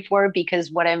person before? Because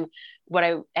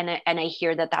and I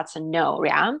hear that that's a no.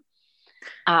 Yeah.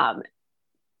 Um,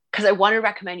 because I want to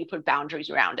recommend you put boundaries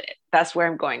around it. That's where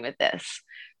I'm going with this.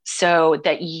 So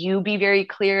that you be very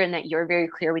clear and that you're very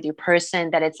clear with your person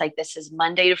that it's like, this is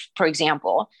Monday to, for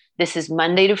example, this is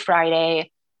Monday to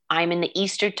Friday. I'm in the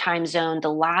Eastern time zone.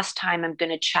 The last time I'm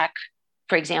going to check,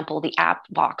 for example, the app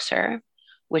Voxer,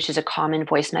 which is a common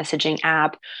voice messaging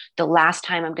app. The last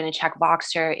time I'm going to check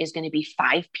Voxer is going to be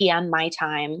 5 p.m. my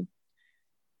time.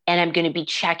 And I'm going to be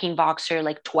checking Voxer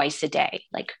like twice a day,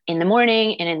 like in the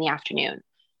morning and in the afternoon.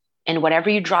 And whatever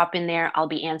you drop in there, I'll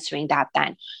be answering that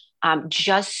then.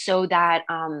 Just so that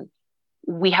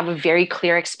we have a very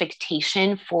clear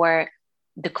expectation for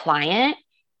the client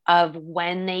of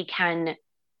when they can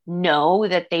know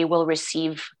that they will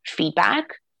receive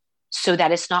feedback, so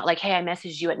that it's not like, hey, I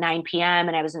messaged you at 9 p.m.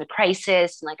 and I was in a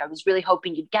crisis and like I was really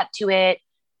hoping you'd get to it.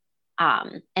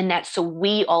 And that so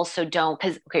we also don't,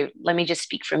 because, okay, let me just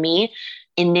speak for me.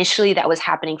 Initially, that was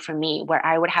happening for me where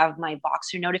I would have my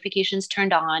Voxer notifications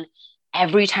turned on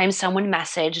every time someone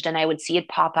messaged, and I would see it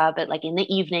pop up at like in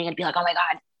the evening. I'd be like, oh my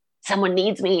God, someone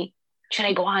needs me. Should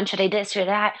I go on? Should I this or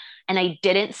that? And I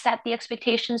didn't set the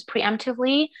expectations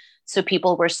preemptively. So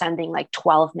people were sending like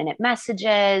 12-minute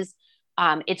messages.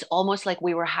 It's almost like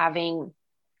we were having,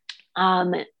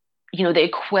 the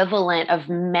equivalent of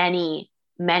many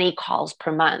calls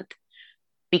per month,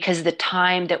 because the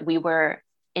time that we were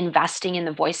investing in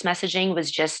the voice messaging was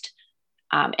just,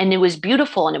 and it was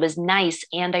beautiful and it was nice.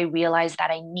 And I realized that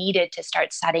I needed to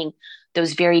start setting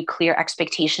those very clear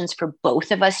expectations for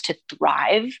both of us to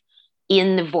thrive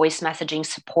in the voice messaging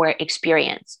support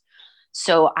experience.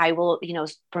 So I will,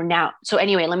 for now. So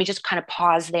anyway, let me just kind of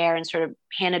pause there and sort of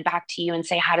hand it back to you and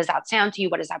say, how does that sound to you?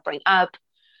 What does that bring up?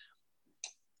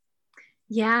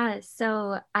 Yeah,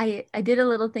 so I did a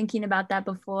little thinking about that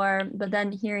before, but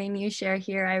then hearing you share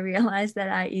here, I realized that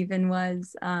I even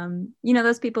was,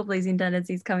 those people pleasing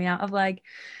tendencies coming out of like,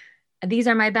 these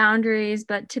are my boundaries,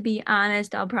 but to be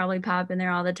honest, I'll probably pop in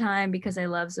there all the time because I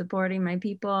love supporting my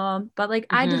people. But like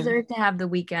I Mm-hmm. deserve to have the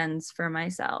weekends for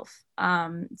myself.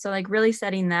 So like really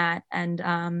setting that and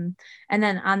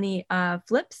then on the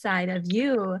flip side of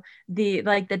you, the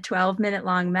 12-minute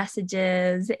long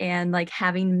messages and like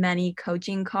having many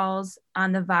coaching calls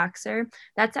on the Voxer,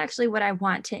 that's actually what I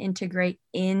want to integrate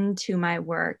into my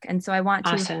work. And so I want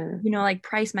to, Awesome. like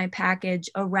price my package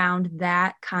around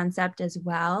that concept as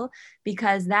well,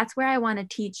 because that's where I want to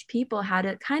teach people how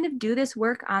to kind of do this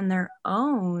work on their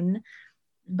own,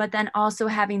 but then also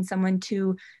having someone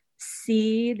to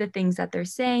see the things that they're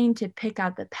saying, to pick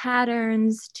out the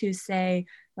patterns, to say,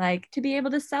 like, to be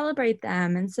able to celebrate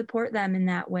them and support them in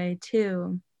that way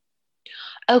too.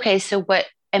 Okay, so what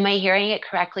am I hearing it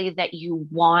correctly that you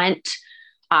want?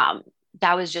 Um,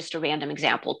 that was just a random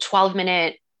example,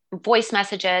 12-minute voice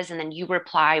messages, and then you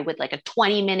reply with like a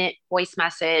 20-minute voice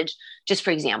message, just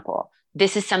for example.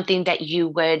 This is something that you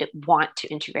would want to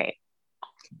integrate.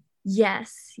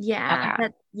 Yes. Yeah.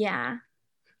 Okay. Yeah.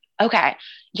 Okay.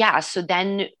 Yeah. So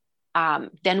then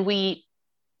we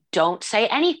don't say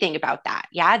anything about that.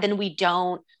 Yeah. Then we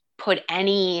don't put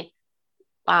any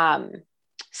um,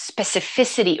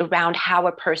 specificity around how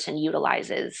a person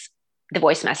utilizes the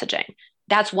voice messaging.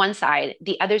 That's one side.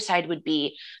 The other side would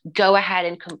be go ahead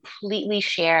and completely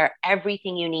share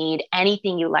everything you need,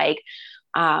 anything you like.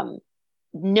 Um,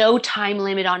 no time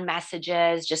limit on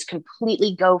messages, just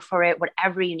completely go for it,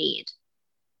 whatever you need.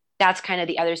 That's kind of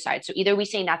the other side. So either we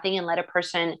say nothing and let a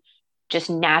person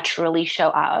just naturally show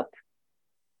up,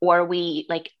 or we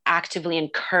like actively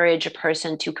encourage a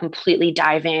person to completely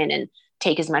dive in and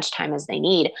take as much time as they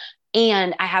need.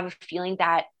 And I have a feeling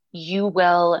that you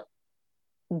will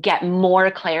get more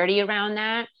clarity around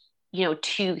that.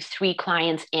 2, 3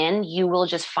 clients in, you will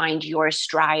just find your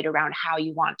stride around how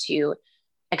you want to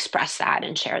express that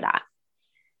and share that.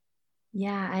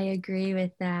 Yeah, I agree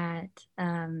with that.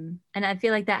 And I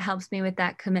feel like that helps me with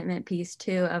that commitment piece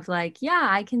too of like, yeah,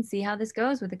 I can see how this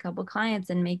goes with a couple clients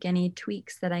and make any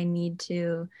tweaks that I need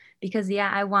to. Because,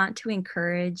 yeah, I want to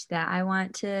encourage that. I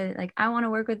want to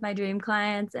work with my dream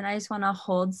clients and I just want to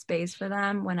hold space for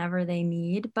them whenever they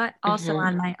need, but also Mm-hmm.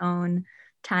 on my own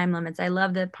time limits. I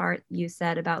love the part you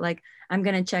said about like, I'm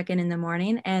going to check in the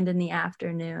morning and in the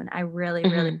afternoon. I really,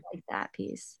 really Mm-hmm. like that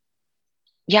piece.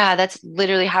 Yeah, that's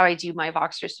literally how I do my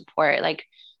Voxer support. Like,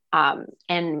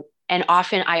 and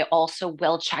often I also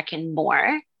will check in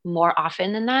more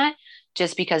often than that,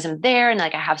 just because I'm there and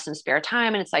like I have some spare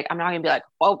time. And it's like I'm not gonna be like,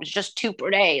 oh, it's just 2 per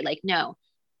day. Like, no,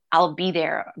 I'll be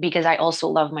there because I also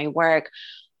love my work.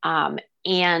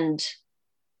 And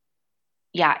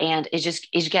yeah, and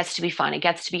it gets to be fun. It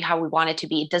gets to be how we want it to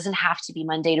be. It doesn't have to be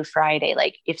Monday to Friday.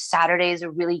 Like if Saturday is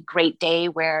a really great day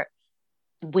where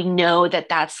we know that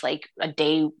that's like a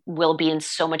day will be in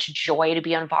so much joy to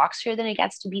be on Voxer than it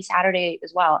gets to be Saturday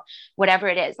as well. Whatever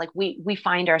it is, like we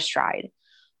find our stride.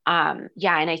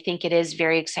 Yeah, and I think it is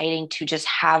very exciting to just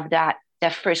have that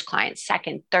first client,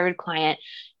 second, third client,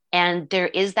 and there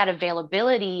is that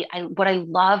availability. What I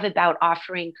love about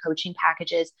offering coaching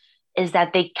packages is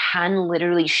that they can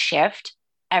literally shift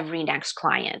every next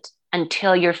client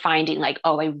until you're finding like,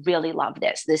 oh, I really love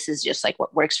this. This is just like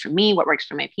what works for me, what works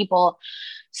for my people.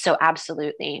 So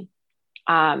absolutely.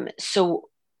 So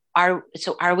are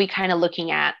we kind of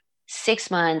looking at 6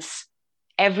 months,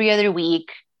 every other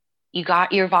week? You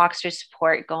got your Voxer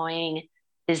support going.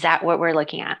 Is that what we're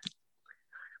looking at?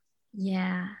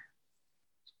 Yeah.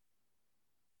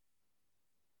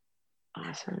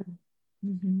 Awesome.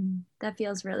 That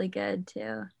feels really good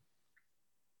too.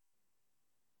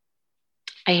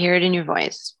 I hear it in your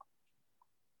voice.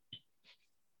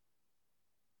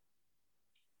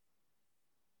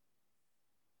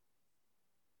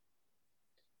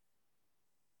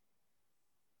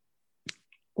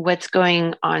 What's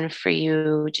going on for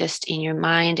you just in your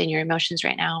mind and your emotions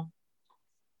right now?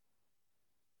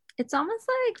 It's almost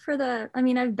like I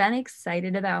mean, I've been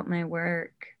excited about my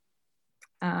work.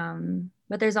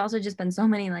 But there's also just been so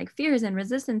many like fears and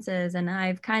resistances. And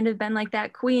I've kind of been like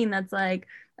that queen that's like,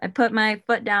 I put my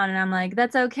foot down and I'm like,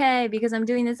 that's okay because I'm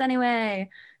doing this anyway.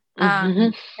 Mm-hmm.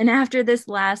 And after this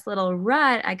last little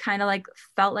rut, I kind of like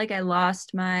felt like I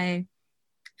lost my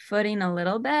footing a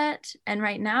little bit. And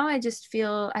right now I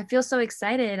feel so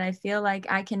excited. I feel like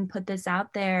I can put this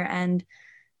out there and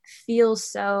feel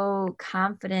so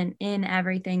confident in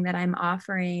everything that I'm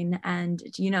offering. And,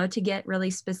 to get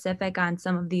really specific on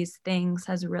some of these things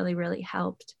has really, really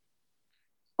helped.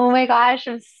 Oh my gosh,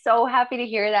 I'm so happy to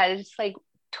hear that. It's just like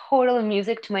total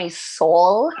music to my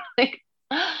soul. Like,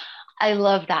 I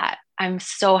love that. I'm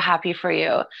so happy for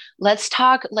you. Let's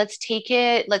take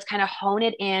it, let's kind of hone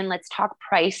it in. Let's talk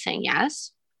pricing.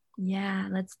 Yes. Yeah,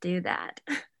 let's do that.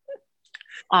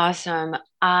 Awesome.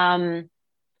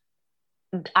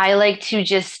 I like to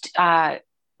just, the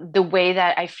way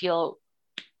that I feel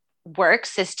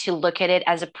works is to look at it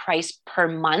as a price per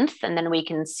month, and then we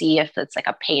can see if it's like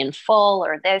a pay in full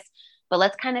or this. But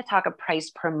let's kind of talk a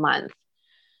price per month.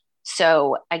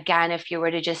 So again, if you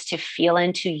were to just to feel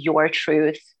into your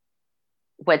truth,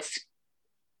 what's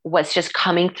just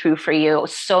coming through for you,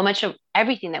 so much of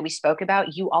everything that we spoke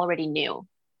about, you already knew.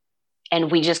 And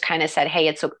we just kind of said, hey,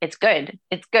 it's good.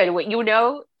 It's good. What you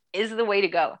know is the way to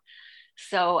go.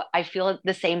 So I feel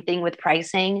the same thing with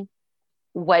pricing.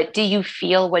 What do you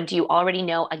feel? What do you already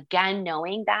know? Again,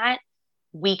 knowing that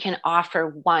we can offer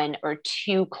one or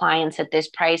two clients at this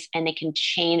price and it can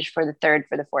change for the third,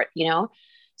 for the fourth.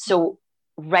 So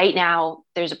right now,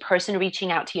 there's a person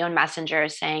reaching out to you on Messenger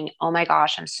saying, oh my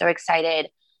gosh, I'm so excited.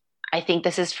 I think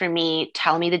this is for me.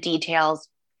 Tell me the details.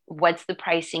 What's the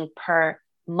pricing per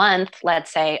month,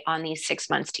 let's say, on these 6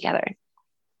 months together?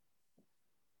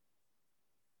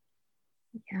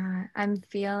 Yeah, I'm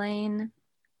feeling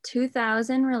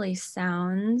 2000 really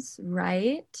sounds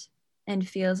right and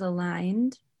feels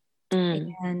aligned.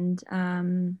 Mm. And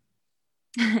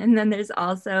and then there's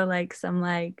also like some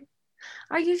like,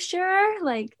 are you sure?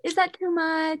 Like, is that too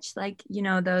much? Like,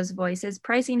 those voices.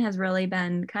 Pricing has really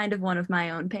been kind of one of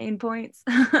my own pain points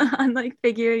on like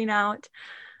figuring out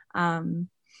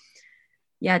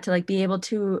yeah, to like be able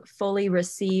to fully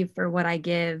receive for what I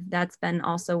give. That's been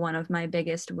also one of my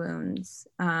biggest wounds.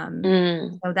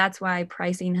 Mm. So that's why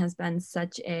pricing has been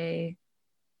such a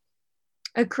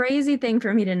crazy thing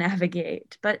for me to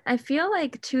navigate. But I feel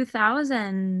like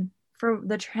 2000 for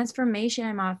the transformation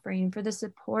I'm offering, for the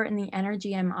support and the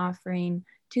energy I'm offering,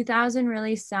 2000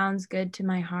 really sounds good to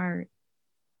my heart.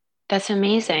 That's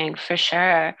amazing for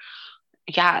sure.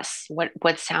 Yes,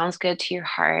 what sounds good to your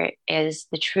heart is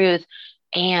the truth.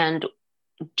 And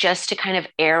just to kind of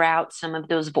air out some of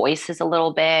those voices a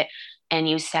little bit, and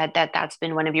you said that that's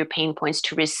been one of your pain points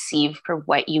to receive for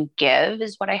what you give,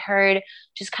 is what I heard.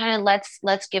 Just kind of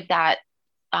let's give that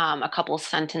a couple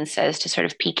sentences to sort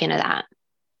of peek into that.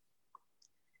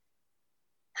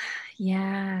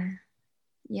 Yeah.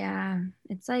 Yeah,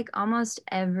 it's like almost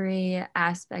every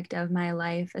aspect of my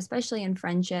life, especially in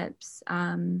friendships,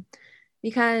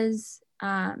 because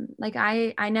like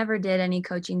I never did any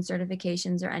coaching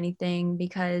certifications or anything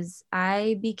because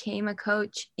I became a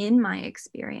coach in my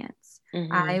experience.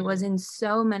 Mm-hmm. I was in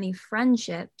so many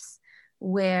friendships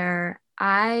where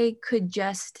I could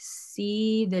just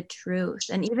see the truth.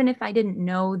 And even if I didn't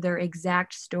know their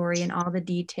exact story and all the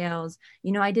details,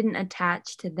 I didn't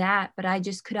attach to that, but I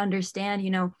just could understand,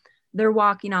 they're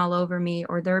walking all over me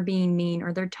or they're being mean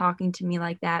or they're talking to me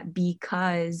like that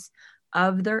because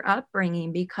of their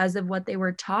upbringing, because of what they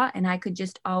were taught. And I could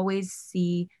just always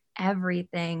see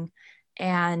everything.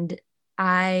 And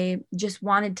I just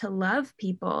wanted to love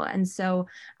people. And so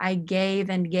I gave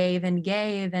and gave and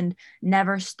gave and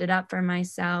never stood up for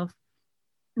myself,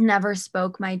 never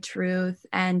spoke my truth.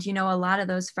 And, a lot of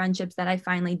those friendships that I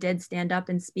finally did stand up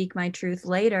and speak my truth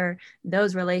later,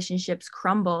 those relationships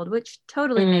crumbled, which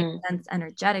totally makes Mm, sense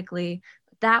energetically.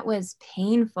 But that was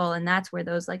painful. And that's where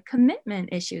those like commitment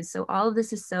issues. So all of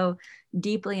this is so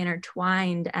deeply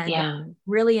intertwined. And yeah.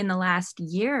 really in the last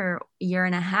year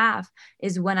and a half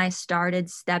is when I started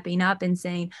stepping up and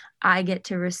saying, I get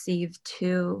to receive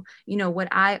too. What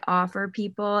I offer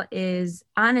people is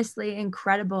honestly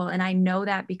incredible. And I know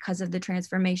that because of the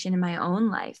transformation in my own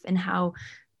life and how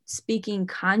speaking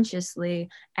consciously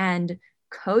and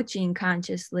coaching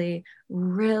consciously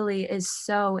really is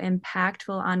so impactful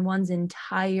on one's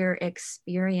entire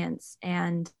experience.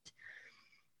 And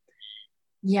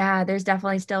yeah, there's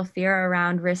definitely still fear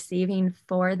around receiving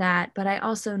for that, but I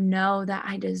also know that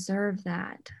I deserve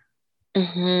that.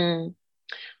 Hmm.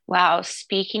 Wow.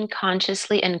 Speaking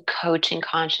consciously and coaching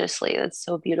consciously. That's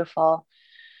so beautiful.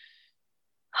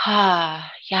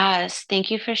 Ah, yes.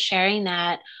 Thank you for sharing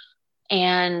that.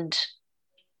 And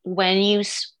when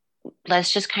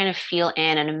let's just kind of feel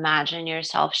in and imagine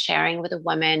yourself sharing with a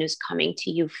woman who's coming to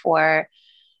you for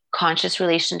conscious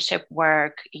relationship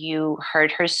work. You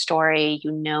heard her story,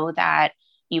 you know that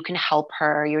you can help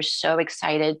her. You're so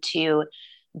excited to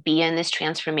be in this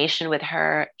transformation with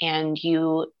her, and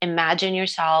you imagine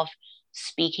yourself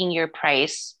speaking your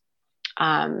price.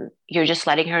 You're just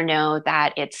letting her know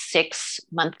that it's 6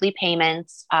 monthly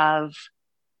payments of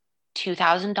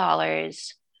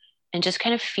 $2,000, and just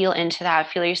kind of feel into that.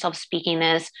 Feel yourself speaking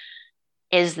this.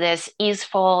 Is this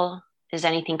easeful? Is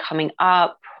anything coming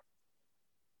up?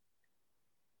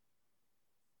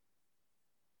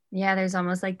 Yeah, there's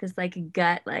almost like this like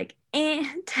gut like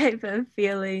type of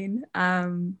feeling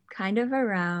kind of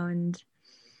around.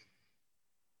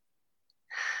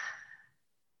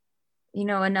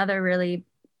 Another really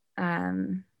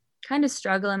um kind of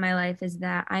struggle in my life is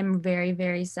that I'm very,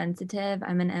 very sensitive.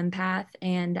 I'm an empath,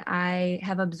 and I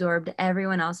have absorbed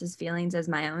everyone else's feelings as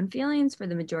my own feelings for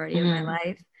the majority of my Mm,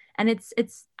 life. And it's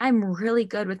I'm really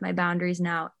good with my boundaries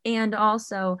now. And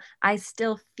also I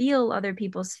still feel other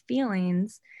people's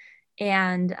feelings.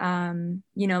 And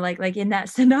like in that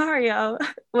scenario,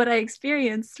 what I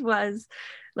experienced was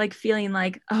like feeling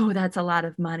like, oh, that's a lot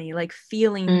of money, like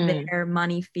feeling mm, their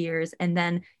money fears, and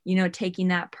then taking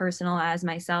that personal as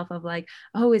myself of like,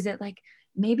 oh, is it like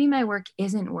maybe my work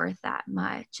isn't worth that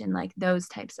much, and like those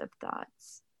types of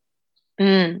thoughts.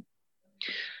 mm.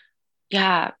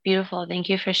 Yeah, beautiful. Thank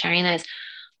you for sharing this.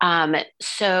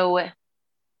 So,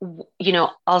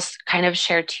 I'll kind of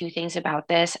share two things about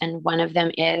this. And one of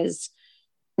them is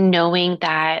knowing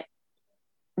that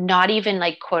not even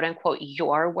like quote unquote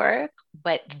your work,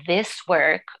 but this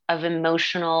work of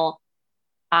emotional,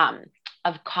 um,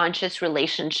 of conscious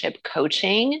relationship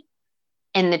coaching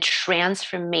and the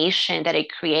transformation that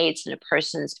it creates in a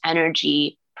person's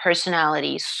energy,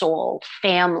 personality, soul,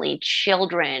 family,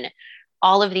 children,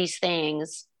 all of these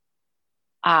things.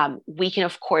 We can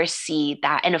of course see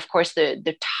that, and of course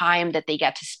the time that they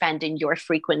get to spend in your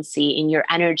frequency, in your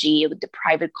energy, with the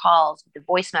private calls, with the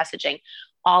voice messaging,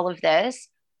 all of this,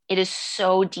 it is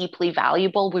so deeply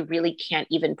valuable. We really can't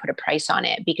even put a price on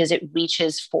it because it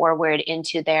reaches forward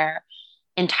into their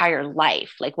entire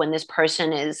life. Like when this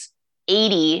person is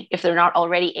 80, if they're not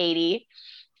already 80,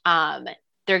 um,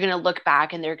 they're going to look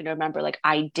back and they're going to remember, like,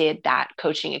 I did that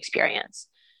coaching experience.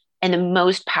 And the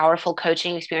most powerful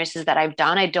coaching experiences that I've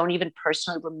done, I don't even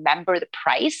personally remember the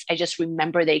price. I just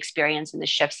remember the experience and the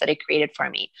shifts that it created for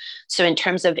me. So, in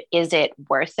terms of is it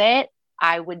worth it,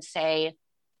 I would say,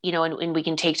 and we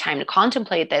can take time to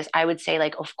contemplate this, I would say,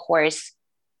 like, of course,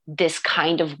 this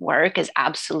kind of work is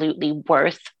absolutely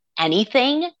worth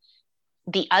anything.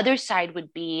 The other side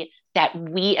would be that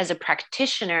we as a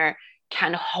practitioner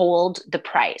can hold the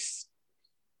price.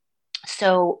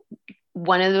 So,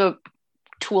 one of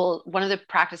the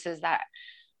practices that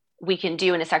we can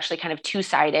do, and it's actually kind of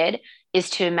two-sided,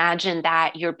 is to imagine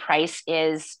that your price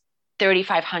is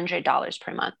 $3,500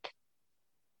 per month.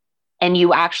 And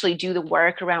you actually do the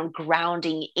work around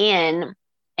grounding in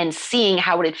and seeing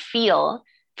how would it feel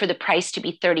for the price to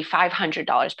be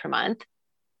 $3,500 per month.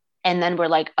 And then we're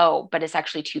like, oh, but it's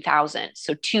actually 2,000.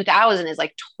 So 2,000 is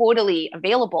like totally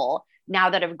available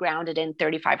now that I've grounded in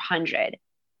 3,500,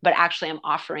 but actually I'm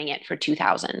offering it for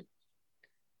 2,000.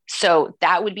 So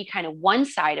that would be kind of one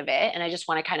side of it. And I just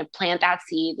want to kind of plant that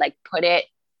seed, like put it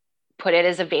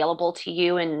as available to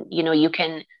you. And, you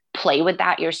can play with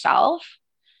that yourself.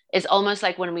 It's almost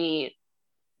like when I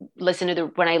listen to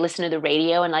the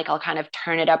radio and like I'll kind of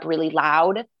turn it up really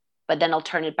loud, but then I'll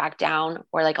turn it back down,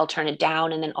 or like I'll turn it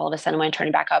down and then all of a sudden when I turn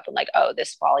it back up, I'm like, oh,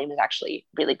 this volume is actually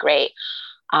really great.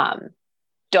 Um,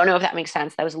 don't know if that makes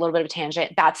sense. That was a little bit of a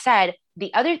tangent. That said,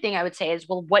 the other thing I would say is,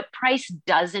 well, what price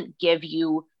doesn't give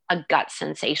you a gut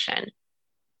sensation?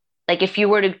 Like if you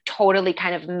were to totally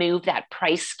kind of move that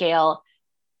price scale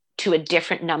to a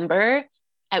different number,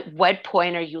 at what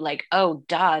point are you like, oh,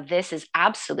 duh, this is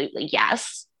absolutely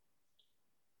yes?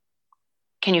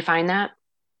 Can you find that?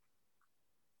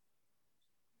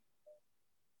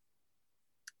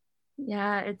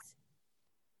 Yeah,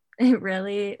 it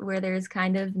really where there's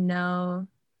kind of no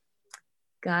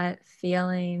gut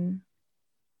feeling.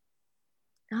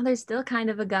 Oh, there's still kind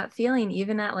of a gut feeling,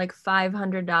 even at like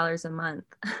 $500 a month.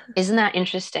 Isn't that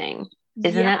interesting?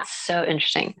 Isn't Yeah. that so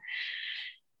interesting?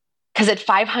 Because at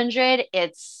 500,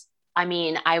 I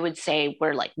mean, I would say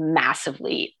we're like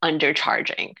massively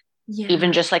undercharging, even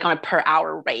Yeah. just like on a per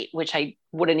hour rate, which I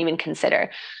wouldn't even consider.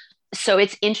 So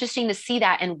it's interesting to see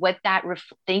that. And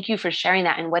thank you for sharing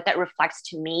that. And what that reflects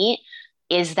to me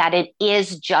is that it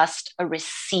is just a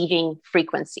receiving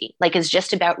frequency. Like it's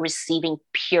just about receiving,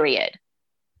 period.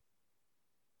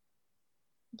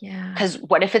 Yeah. Because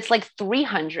what if it's like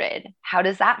 300? How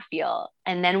does that feel?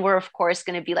 And then we're, of course,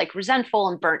 going to be like resentful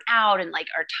and burnt out, and like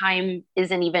our time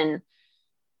isn't even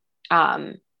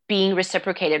um, being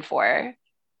reciprocated for,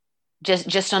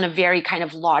 just on a very kind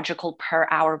of logical per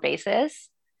hour basis.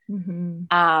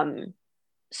 Mm-hmm. Um,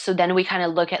 so then we kind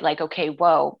of look at like, okay,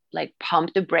 whoa, like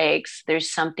pump the brakes. There's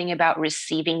something about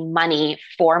receiving money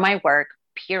for my work,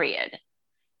 period,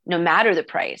 no matter the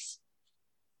price.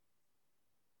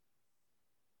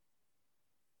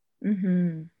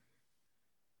 Mm-hmm.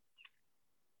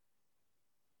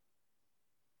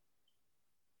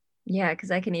 Yeah, because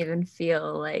I can even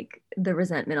feel like the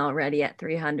resentment already at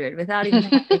 300 without even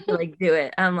having to like do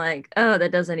it. I'm like, oh,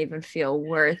 that doesn't even feel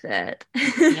worth it.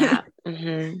 Yeah.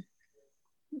 Mm-hmm.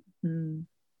 Mm.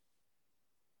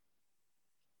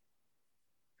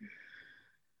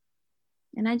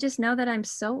 And I just know that I'm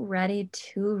so ready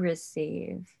to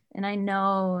receive. And I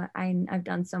know I've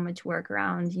done so much work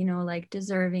around, like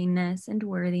deservingness and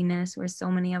worthiness, where so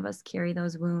many of us carry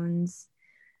those wounds.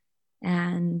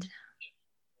 And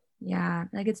yeah,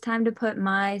 like it's time to put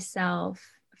myself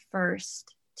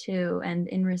first too. And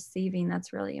in receiving,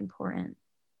 that's really important.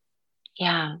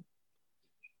 Yeah.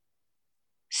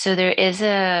 So there is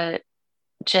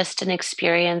just an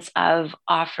experience of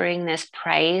offering this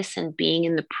price and being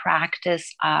in the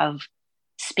practice of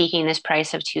speaking this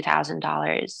price of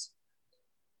 $2,000.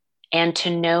 And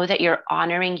to know that you're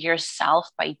honoring yourself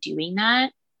by doing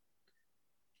that,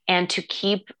 and to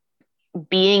keep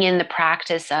being in the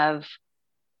practice of,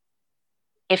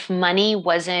 if money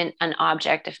wasn't an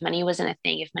object, if money wasn't a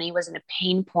thing, if money wasn't a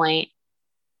pain point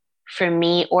for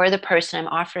me or the person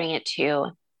I'm offering it to,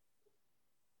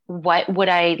 what would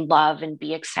I love and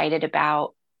be excited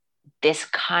about this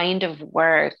kind of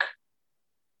work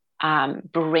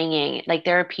bringing? Like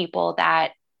there are people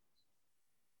that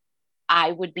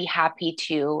I would be happy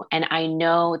to, and I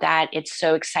know that it's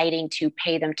so exciting to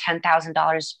pay them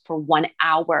 $10,000 for 1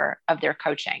 hour of their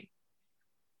coaching,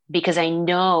 because I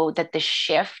know that the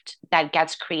shift that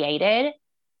gets created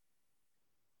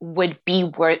would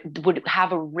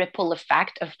have a ripple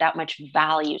effect of that much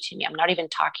value to me. I'm not even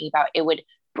talking about it would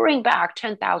bring back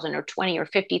 10,000 or 20 or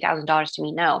 $50,000 to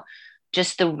me. No,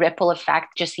 just the ripple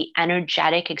effect, just the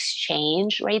energetic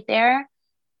exchange right there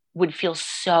would feel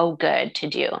so good to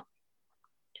do.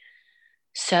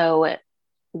 So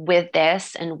with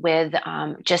this and with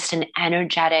just an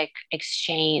energetic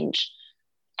exchange,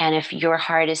 and if your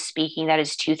heart is speaking that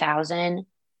is 2000,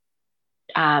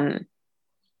 um,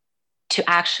 to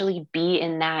actually be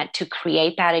in that, to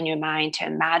create that in your mind, to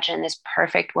imagine this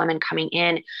perfect woman coming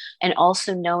in, and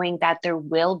also knowing that there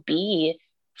will be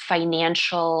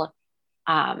financial,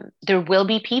 there will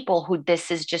be people who this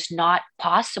is just not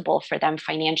possible for them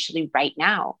financially right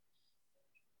now.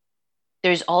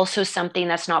 There's also something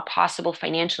that's not possible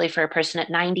financially for a person at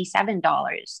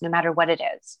 $97, no matter what it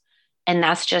is. And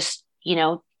that's just,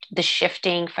 the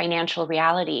shifting financial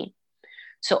reality.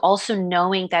 So also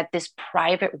knowing that this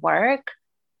private work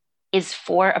is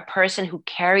for a person who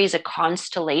carries a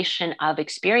constellation of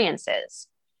experiences.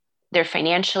 They're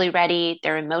financially ready,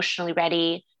 they're emotionally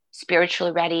ready,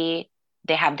 spiritually ready.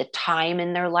 They have the time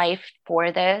in their life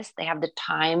for this. They have the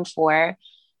time for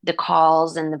the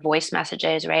calls and the voice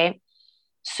messages, right?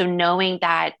 So knowing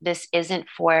that this isn't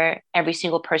for every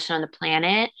single person on the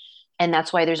planet, and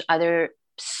that's why there's other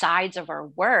sides of our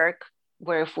work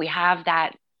where if we have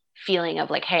that feeling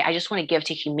of like, hey, I just want to give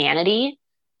to humanity,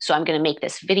 So I'm going to make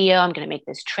this video, I'm going to make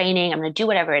this training, I'm going to do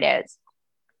whatever it is.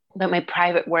 But my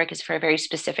private work is for a very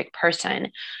specific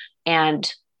person.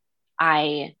 And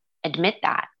I admit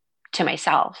that to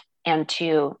myself and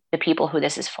to the people who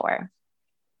this is for.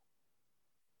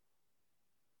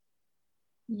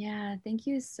 Yeah, thank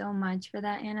you so much for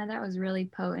that, Anna. That was really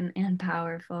potent and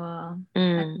powerful. I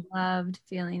Mm. loved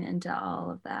feeling into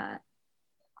all of that.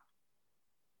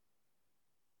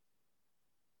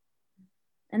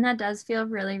 And that does feel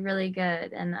really, really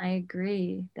good. And I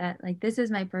agree that like this is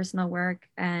my personal work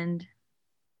and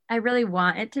I really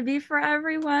want it to be for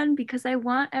everyone because I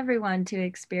want everyone to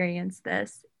experience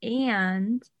this.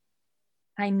 And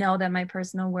I know that my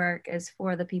personal work is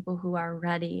for the people who are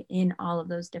ready in all of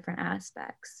those different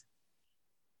aspects.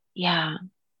 Yeah.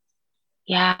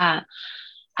 Yeah.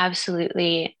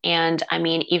 Absolutely. And I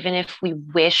mean, even if we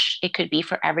wish it could be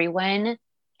for everyone,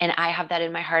 and I have that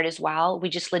in my heart as well, we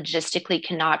just logistically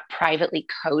cannot privately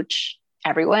coach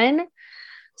everyone.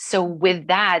 So, with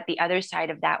that, the other side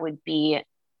of that would be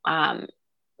um,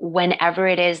 whenever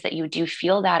it is that you do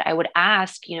feel that, I would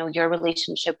ask, your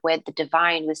relationship with the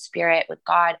divine, with spirit, with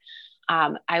God.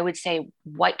 I would say,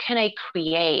 what can I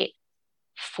create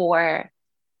for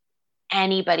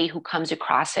anybody who comes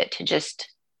across it to just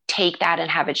take that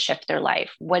and have it shift their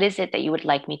life? What is it that you would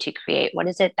like me to create? What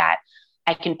is it that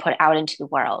I can put out into the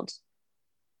world?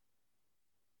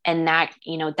 And that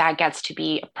gets to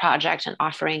be a project, an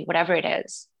offering, whatever it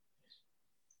is.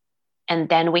 And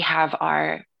then we have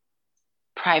our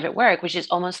private work, which is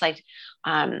almost like,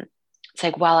 it's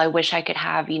like, well, I wish I could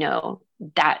have,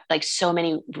 that like so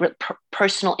many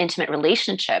personal, intimate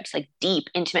relationships, like deep,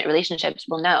 intimate relationships.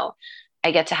 Well, no,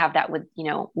 I get to have that with,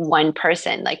 one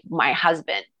person, like my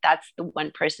husband. That's the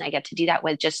one person I get to do that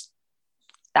with. Just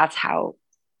that's how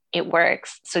it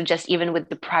works. So just even with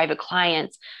the private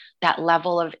clients, that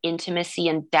level of intimacy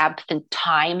and depth and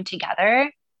time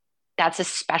together, that's a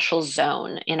special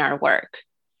zone in our work.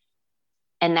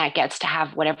 And that gets to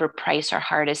have whatever price our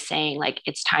heart is saying, like,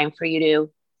 it's time for you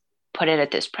to put it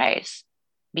at this price,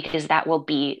 because that will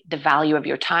be the value of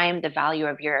your time, the value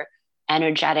of your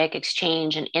energetic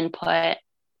exchange and input.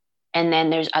 And then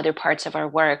there's other parts of our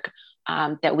work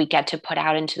that we get to put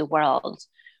out into the world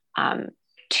um,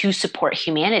 to support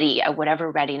humanity at whatever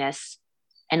readiness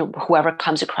and whoever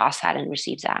comes across that and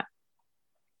receives that.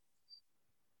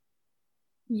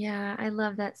 Yeah, I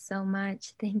love that so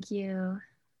much. Thank you.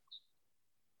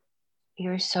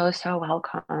 You're so, so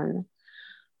welcome.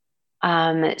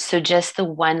 So just the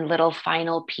one little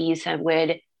final piece I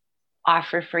would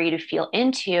offer for you to feel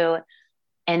into,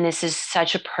 and this is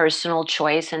such a personal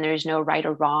choice and there's no right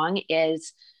or wrong,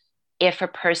 is if a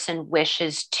person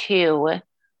wishes to,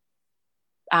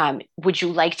 would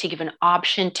you like to give an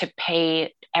option to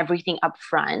pay everything up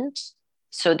front?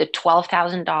 So the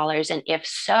 $12,000. And if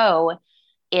so,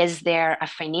 is there a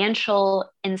financial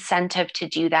incentive to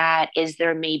do that? Is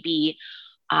there maybe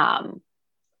um,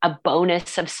 a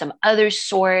bonus of some other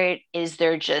sort? Is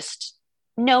there just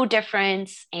no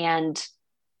difference? And,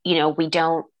 we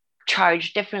don't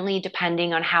charge differently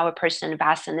depending on how a person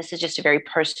invests. And this is just a very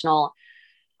personal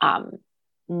um,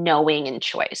 knowing and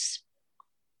choice.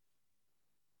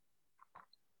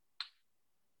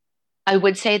 I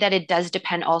would say that it does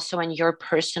depend also on your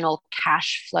personal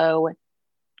cash flow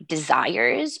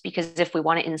desires, because if we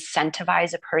want to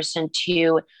incentivize a person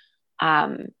to,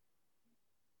 um,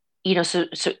 so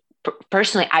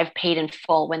personally, I've paid in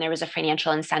full when there was a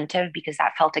financial incentive because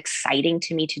that felt exciting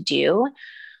to me to do.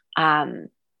 Um,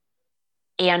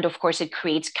 and of course, it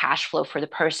creates cash flow for the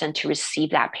person to receive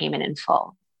that payment in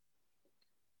full.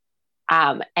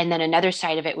 And then another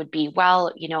side of it would be,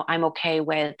 well, I'm okay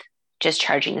with just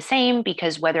charging the same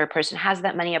because whether a person has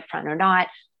that money up front or not,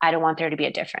 I don't want there to be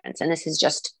a difference. And this is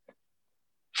just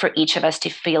for each of us to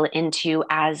feel into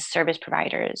as service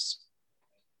providers.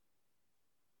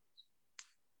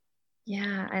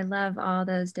 Yeah, I love all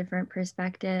those different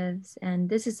perspectives. And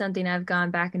this is something I've gone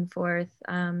back and forth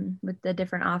with the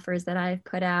different offers that I've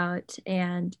put out.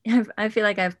 And I feel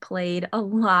like I've played a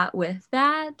lot with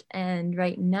that. And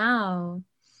right now,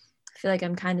 I feel like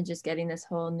I'm kind of just getting this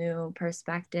whole new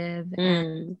perspective.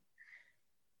 And Mm.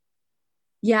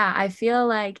 yeah, I feel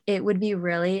like it would be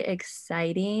really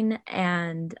exciting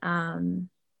and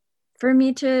for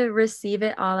me to receive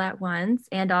it all at once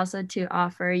and also to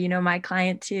offer, my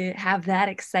client to have that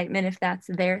excitement if that's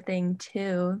their thing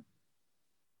too.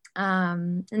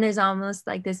 And there's almost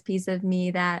like this piece of me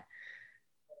that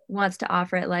wants to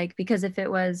offer it like, because if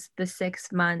it was the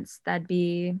 6 months, that'd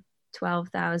be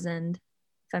 12,000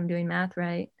 if I'm doing math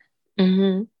right.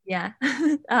 Mm-hmm. Yeah.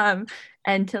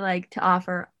 And to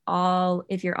offer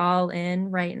if you're all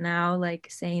in right now, like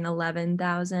saying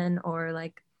 11,000 or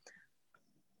like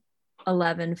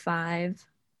 11.5.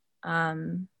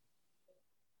 And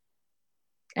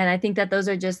I think that those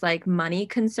are just like money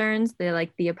concerns. They're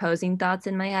like the opposing thoughts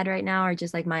in my head right now are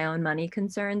just like my own money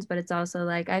concerns. But it's also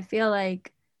like, I feel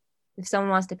like if someone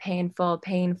wants to pay in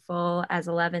full as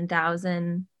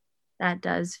 11,000, that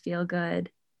does feel good.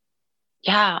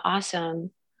 Yeah,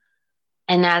 awesome.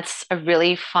 And that's a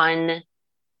really fun,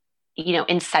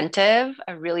 incentive,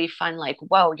 a really fun, like,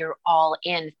 whoa, you're all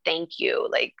in. Thank you.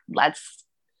 Like, let's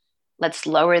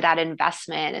lower that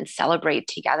investment and celebrate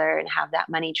together and have that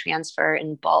money transfer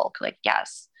in bulk. Like,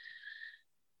 yes.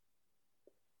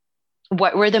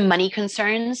 What were the money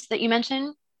concerns that you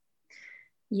mentioned?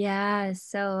 Yeah,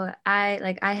 so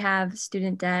I have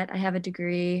student debt. I have a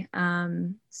degree.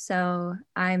 So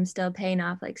I'm still paying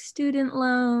off like student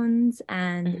loans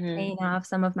and Hmm. paying off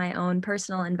some of my own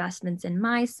personal investments in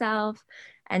myself.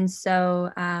 And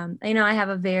so I have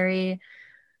a very,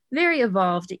 very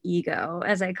evolved ego,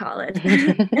 as I call it,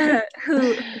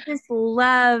 who just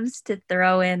loves to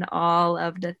throw in all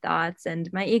of the thoughts. And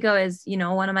my ego is,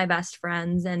 one of my best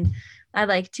friends. And I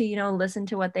like to, listen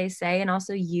to what they say and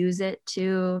also use it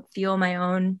to fuel my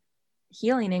own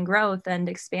healing and growth and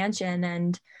expansion.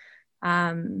 And,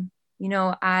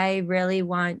 I really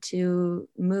want to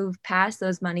move past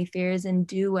those money fears and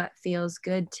do what feels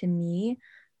good to me.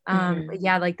 Hmm. But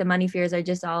yeah, like the money fears are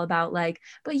just all about like,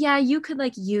 but yeah, you could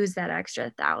like use that extra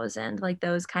 1,000, like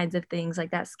those kinds of things,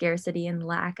 like that scarcity and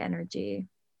lack energy.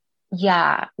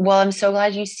 Yeah. Well, I'm so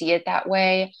glad you see it that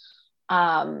way.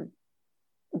 Um,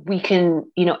 we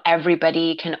can,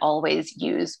 everybody can always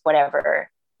use whatever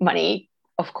money,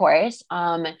 of course.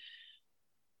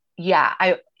 Yeah,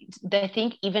 I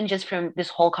think even just from this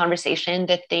whole conversation,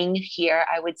 the thing here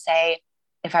I would say,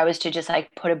 if I was to just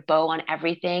like put a bow on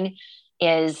everything,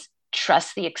 is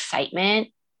trust the excitement,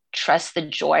 trust the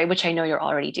joy, which I know you're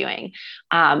already doing.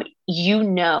 You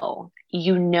know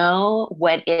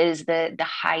what is the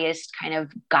highest kind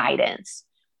of guidance.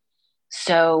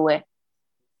 So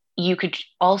you could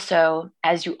also,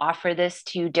 as you offer this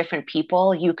to different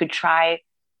people, you could try,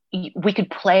 we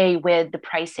could play with the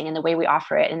pricing and the way we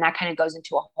offer it. And that kind of goes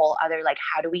into a whole other, like,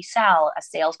 how do we sell, a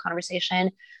sales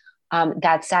conversation.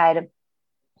 That said,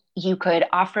 you could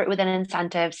offer it with an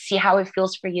incentive, see how it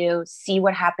feels for you, see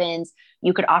what happens.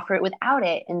 You could offer it without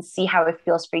it and see how it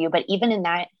feels for you. But even in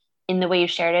that, in the way you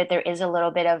shared it, there is a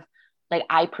little bit of, like,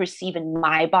 I perceive in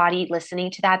my body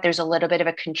listening to that, there's a little bit of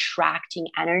a contracting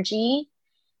energy,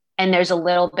 and there's a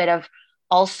little bit of,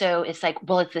 also it's like,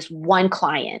 well, it's this one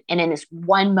client and in this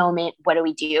one moment, what do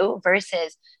we do,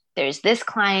 versus there's this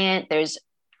client, there's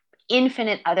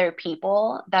infinite other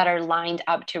people that are lined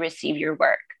up to receive your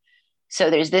work. So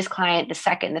there's this client, the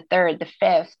second, the third, the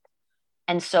fifth,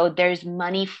 and so there's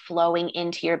money flowing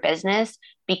into your business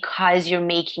because you're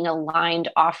making aligned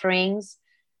offerings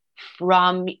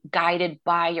from, guided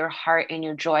by your heart and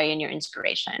your joy and your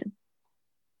inspiration.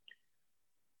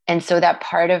 And so that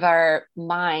part of our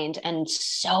mind, and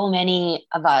so many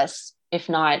of us, if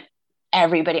not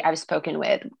everybody I've spoken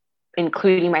with,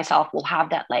 including myself, will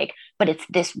have that, like, but it's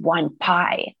this one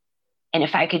pie. And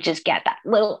if I could just get that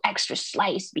little extra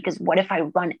slice, because what if I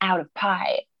run out of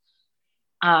pie?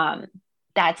 Um,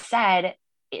 that said,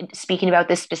 speaking about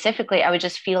this specifically, I would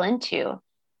just feel into,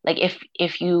 like,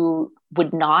 if you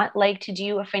would not like to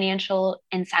do a financial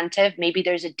incentive, maybe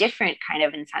there's a different kind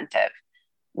of incentive.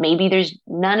 Maybe there's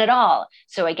none at all.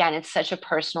 So again, it's such a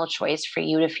personal choice for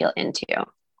you to feel into.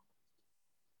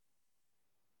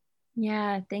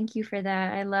 Yeah, thank you for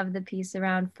that. I love the piece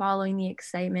around following the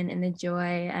excitement and the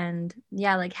joy. And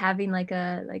yeah, like having like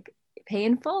pay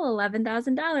in full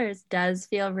 $11,000 does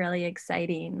feel really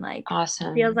exciting. Like it feels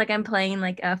Awesome. like I'm playing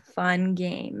like a fun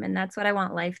game. And that's what I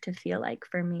want life to feel like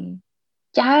for me.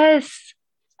 Yes.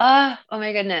 Oh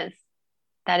my goodness.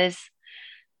 That is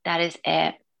that is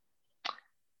it.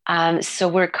 So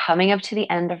we're coming up to the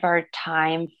end of our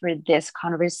time for this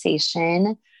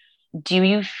conversation. Do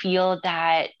you feel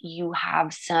that you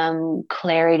have some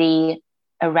clarity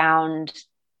around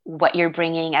what you're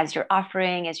bringing as your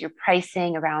offering, as your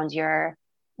pricing, around your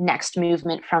next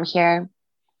movement from here?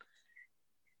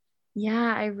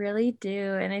 Yeah, I really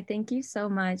do. And I thank you so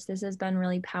much. This has been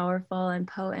really powerful and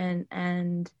potent.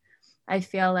 And I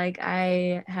feel like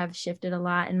I have shifted a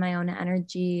lot in my own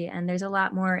energy. And there's a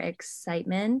lot more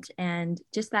excitement and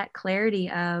just that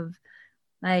clarity of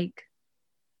like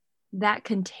that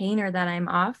container that I'm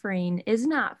offering is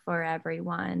not for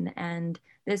everyone. And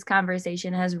this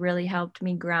conversation has really helped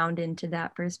me ground into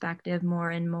that perspective more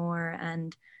and more.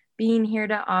 And being here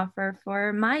to offer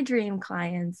for my dream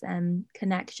clients and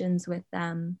connections with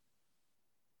them.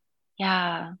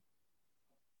 Yeah.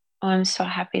 Oh, I'm so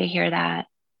happy to hear that.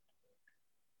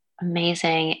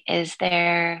 Amazing. Is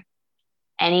there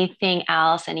anything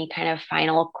else, any kind of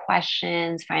final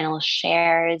questions, final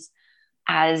shares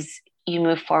as you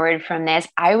move forward from this?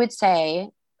 I would say,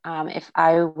 if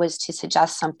I was to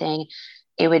suggest something,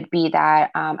 it would be that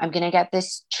I'm going to get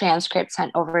this transcript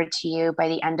sent over to you by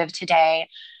the end of today,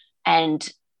 and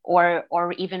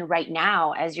or even right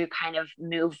now as you kind of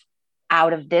move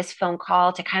out of this phone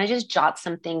call, to kind of just jot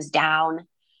some things down,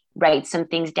 write some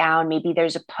things down. Maybe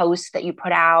there's a post that you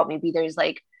put out, maybe there's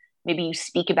like, maybe you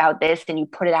speak about this and you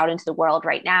put it out into the world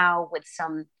right now with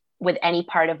some, with any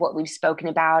part of what we've spoken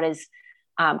about as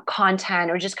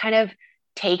content, or just kind of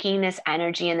taking this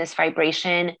energy and this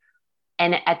vibration,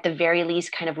 and at the very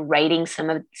least kind of writing some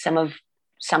of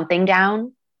something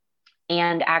down,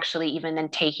 and actually even then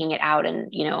taking it out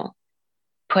and,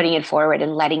 putting it forward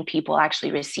and letting people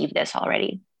actually receive this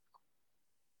already.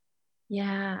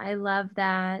 Yeah, I love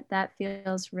that. That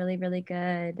feels really, really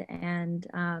good. And,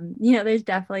 there's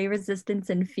definitely resistance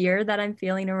and fear that I'm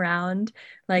feeling around,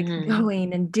 like Mm.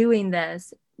 going and doing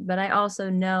this. But I also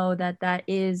know that that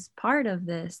is part of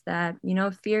this, that,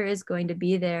 fear is going to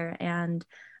be there. And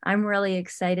I'm really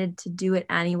excited to do it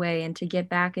anyway and to get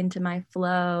back into my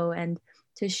flow and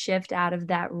to shift out of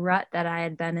that rut that I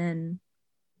had been in.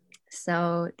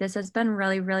 So this has been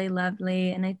really, really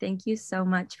lovely. And I thank you so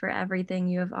much for everything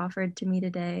you have offered to me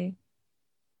today.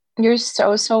 You're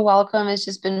so, so welcome. It's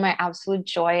just been my absolute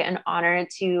joy and honor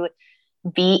to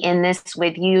be in this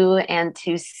with you, and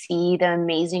to see the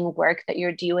amazing work that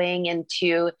you're doing, and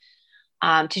to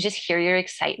just hear your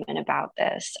excitement about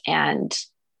this. And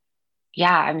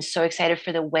yeah, I'm so excited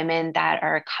for the women that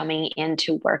are coming in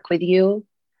to work with you.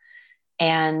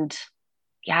 And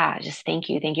yeah, just thank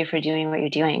you. Thank you for doing what you're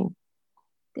doing.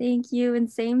 Thank you.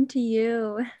 And same to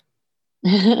you.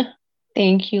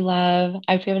 Thank you, love.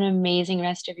 I hope you have an amazing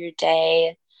rest of your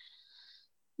day.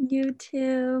 You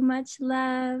too. Much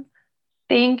love.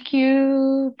 Thank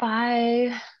you.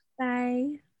 Bye.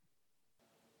 Bye.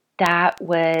 That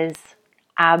was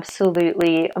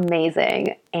absolutely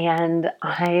amazing. And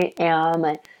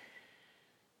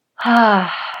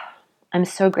I'm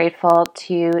so grateful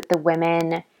to the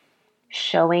women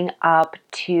showing up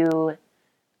to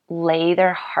lay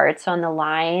their hearts on the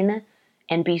line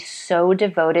and be so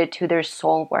devoted to their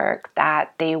soul work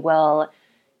that they will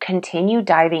continue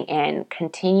diving in,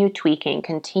 continue tweaking,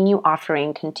 continue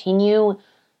offering, continue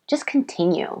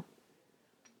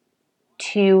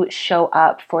to show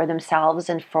up for themselves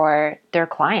and for their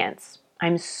clients.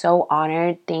 I'm so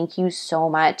honored. Thank you so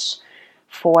much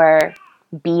for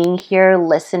being here,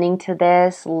 listening to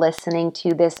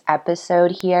this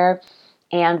episode here.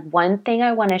 And one thing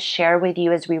I want to share with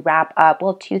you as we wrap up,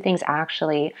 well, two things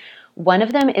actually. One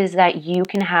of them is that you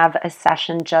can have a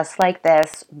session just like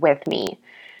this with me.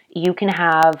 You can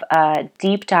have a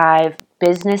deep dive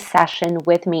business session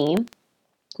with me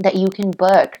that you can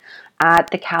book at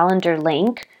the calendar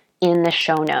link in the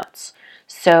show notes.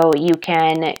 So you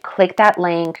can click that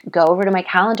link, go over to my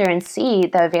calendar and see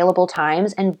the available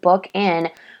times, and book in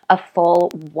a full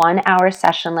 1 hour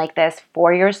session like this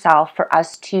for yourself, for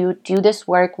us to do this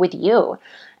work with you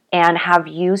and have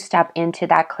you step into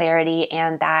that clarity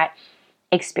and that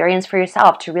experience for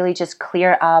yourself, to really just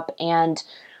clear up and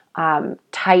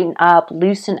tighten up,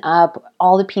 loosen up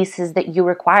all the pieces that you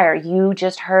require. You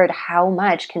just heard how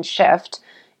much can shift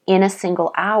in a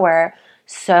single hour.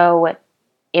 So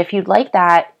if you'd like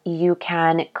that, you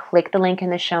can click the link in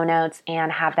the show notes and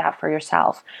have that for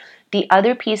yourself. The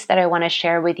other piece that I want to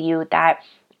share with you, that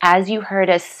as you heard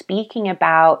us speaking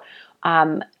about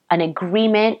an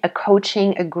agreement, a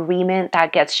coaching agreement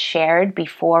that gets shared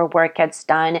before work gets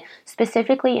done,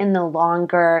 specifically in the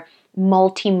longer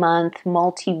multi-month,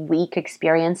 multi-week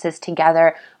experiences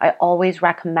together, I always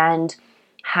recommend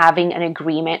having an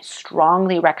agreement,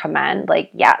 strongly recommend,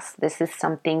 like, yes, this is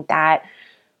something that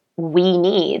we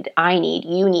need, I need,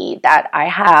 you need, that I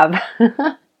have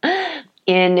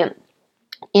in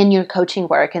your coaching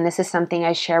work. And this is something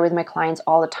I share with my clients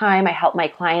all the time. I help my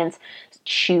clients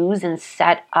choose and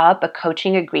set up a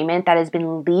coaching agreement that has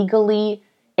been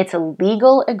it's a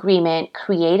legal agreement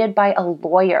created by a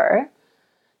lawyer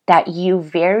that you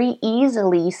very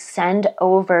easily send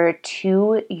over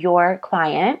to your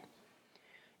client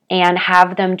and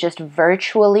have them just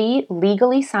virtually,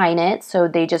 legally sign it. So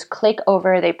they just click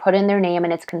over, they put in their name,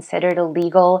 and it's considered a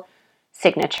legal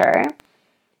signature.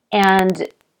 And,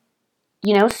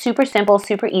 super simple,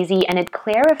 super easy, and it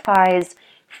clarifies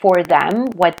for them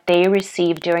what they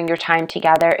receive during your time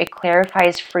together. It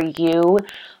clarifies for you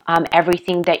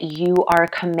everything that you are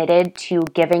committed to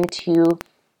giving to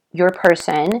your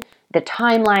person the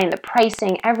timeline, the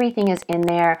pricing, everything is in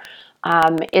there.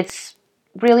 It's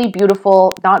really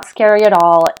beautiful, not scary at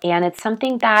all, and it's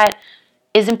something that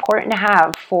is important to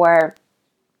have for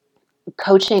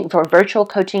coaching, for virtual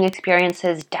coaching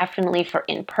experiences, definitely for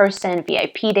in-person,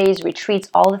 VIP days, retreats,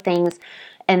 all the things.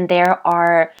 And there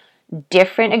are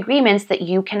different agreements that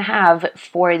you can have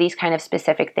for these kind of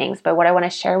specific things. But what I want to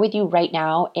share with you right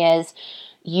now is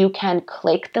you can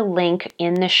click the link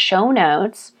in the show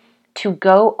notes to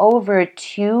go over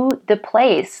to the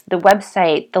place, the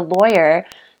website, the lawyer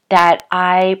that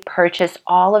I purchase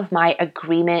all of my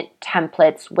agreement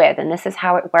templates with. And this is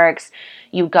how it works.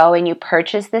 You go and you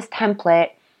purchase this template,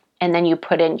 and then you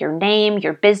put in your name,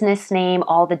 your business name,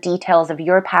 all the details of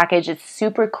your package. It's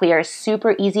super clear,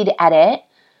 super easy to edit.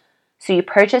 So you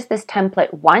purchase this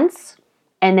template once,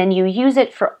 and then you use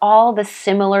it for all the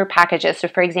similar packages. So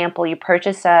for example, you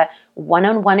purchase a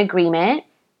one-on-one agreement.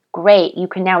 Great. You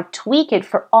can now tweak it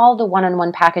for all the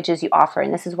one-on-one packages you offer.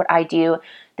 And this is what I do.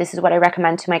 This is what I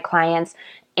recommend to my clients.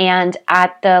 And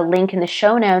at the link in the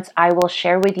show notes, I will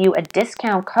share with you a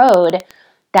discount code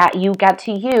that you get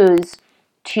to use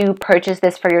to purchase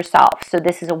this for yourself. So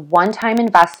this is a one-time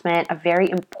investment, a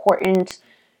very important,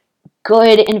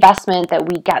 good investment that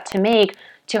we get to make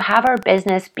to have our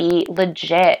business be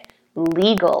legit,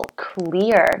 legal,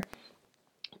 clear.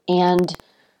 And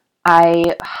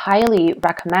I highly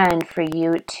recommend for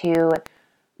you to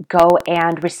go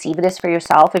and receive this for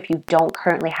yourself if you don't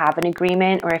currently have an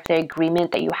agreement, or if the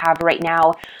agreement that you have right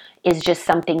now is just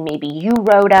something maybe you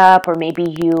wrote up, or maybe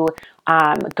you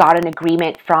got an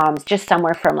agreement from just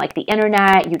somewhere from like the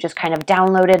internet. You just kind of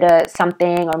downloaded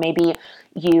something, or maybe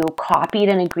you copied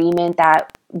an agreement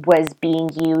that was being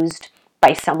used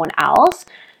by someone else.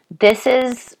 This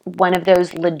is one of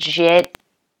those legit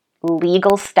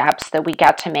legal steps that we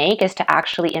get to make, is to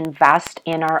actually invest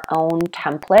in our own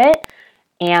template.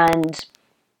 And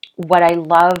what I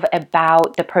love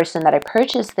about the person that I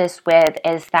purchased this with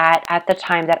is that at the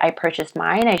time that I purchased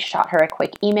mine, I shot her a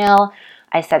quick email.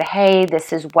 I said, hey,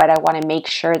 this is what I want to make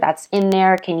sure that's in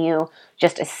there. Can you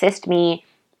just assist me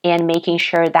in making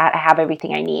sure that I have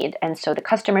everything I need? And so the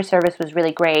customer service was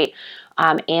really great.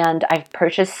 And I've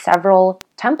purchased several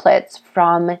templates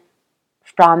from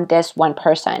this one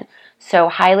person. So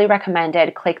highly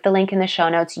recommended. Click the link in the show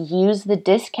notes. Use the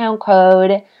discount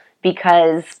code,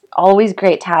 because always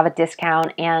great to have a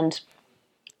discount. And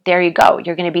there you go.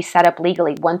 You're going to be set up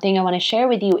legally. One thing I want to share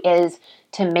with you is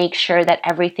to make sure that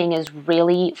everything is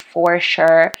really for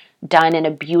sure done in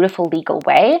a beautiful legal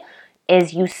way,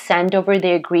 is you send over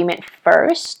the agreement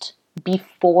first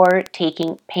before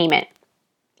taking payment.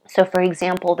 So for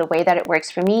example, the way that it works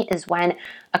for me is when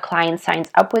a client signs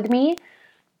up with me,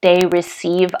 they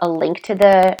receive a link to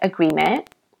the agreement,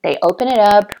 they open it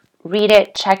up, read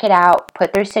it, check it out,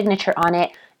 put their signature on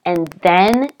it, and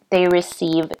then they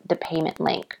receive the payment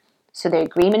link. So the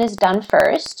agreement is done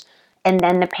first, and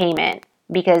then the payment,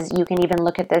 because you can even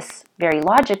look at this very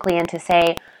logically and to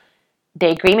say, the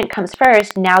agreement comes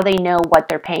first, now they know what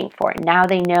they're paying for. Now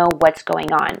they know what's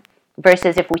going on.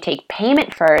 Versus if we take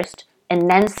payment first and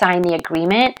then sign the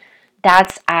agreement,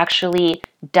 that's actually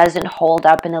doesn't hold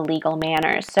up in a legal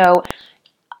manner. So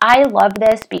I love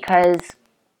this because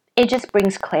it just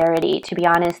brings clarity. To be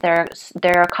honest, there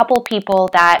are a couple people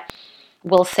that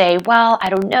will say, well, I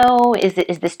don't know,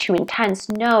 is this too intense?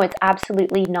 No, it's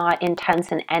absolutely not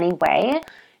intense in any way.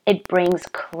 It brings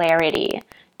clarity.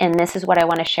 And this is what I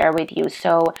want to share with you.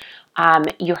 So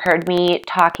you heard me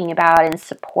talking about and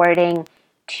supporting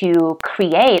to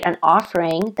create an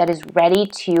offering that is ready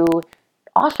to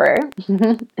offer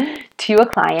to a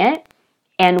client.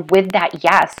 And with that,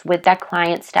 yes, with that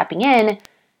client stepping in,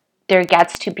 there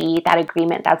gets to be that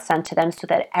agreement that's sent to them so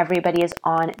that everybody is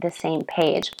on the same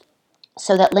page.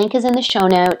 So that link is in the show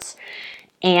notes,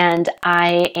 and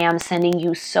I am sending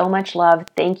you so much love.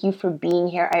 Thank you for being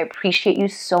here. I appreciate you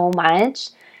so much.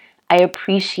 I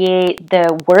appreciate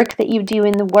the work that you do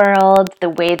in the world, the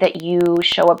way that you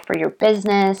show up for your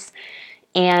business,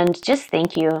 and just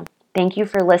thank you. Thank you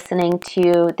for listening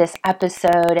to this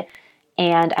episode,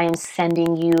 and I am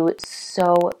sending you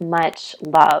so much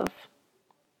love.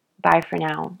 Bye for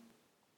now.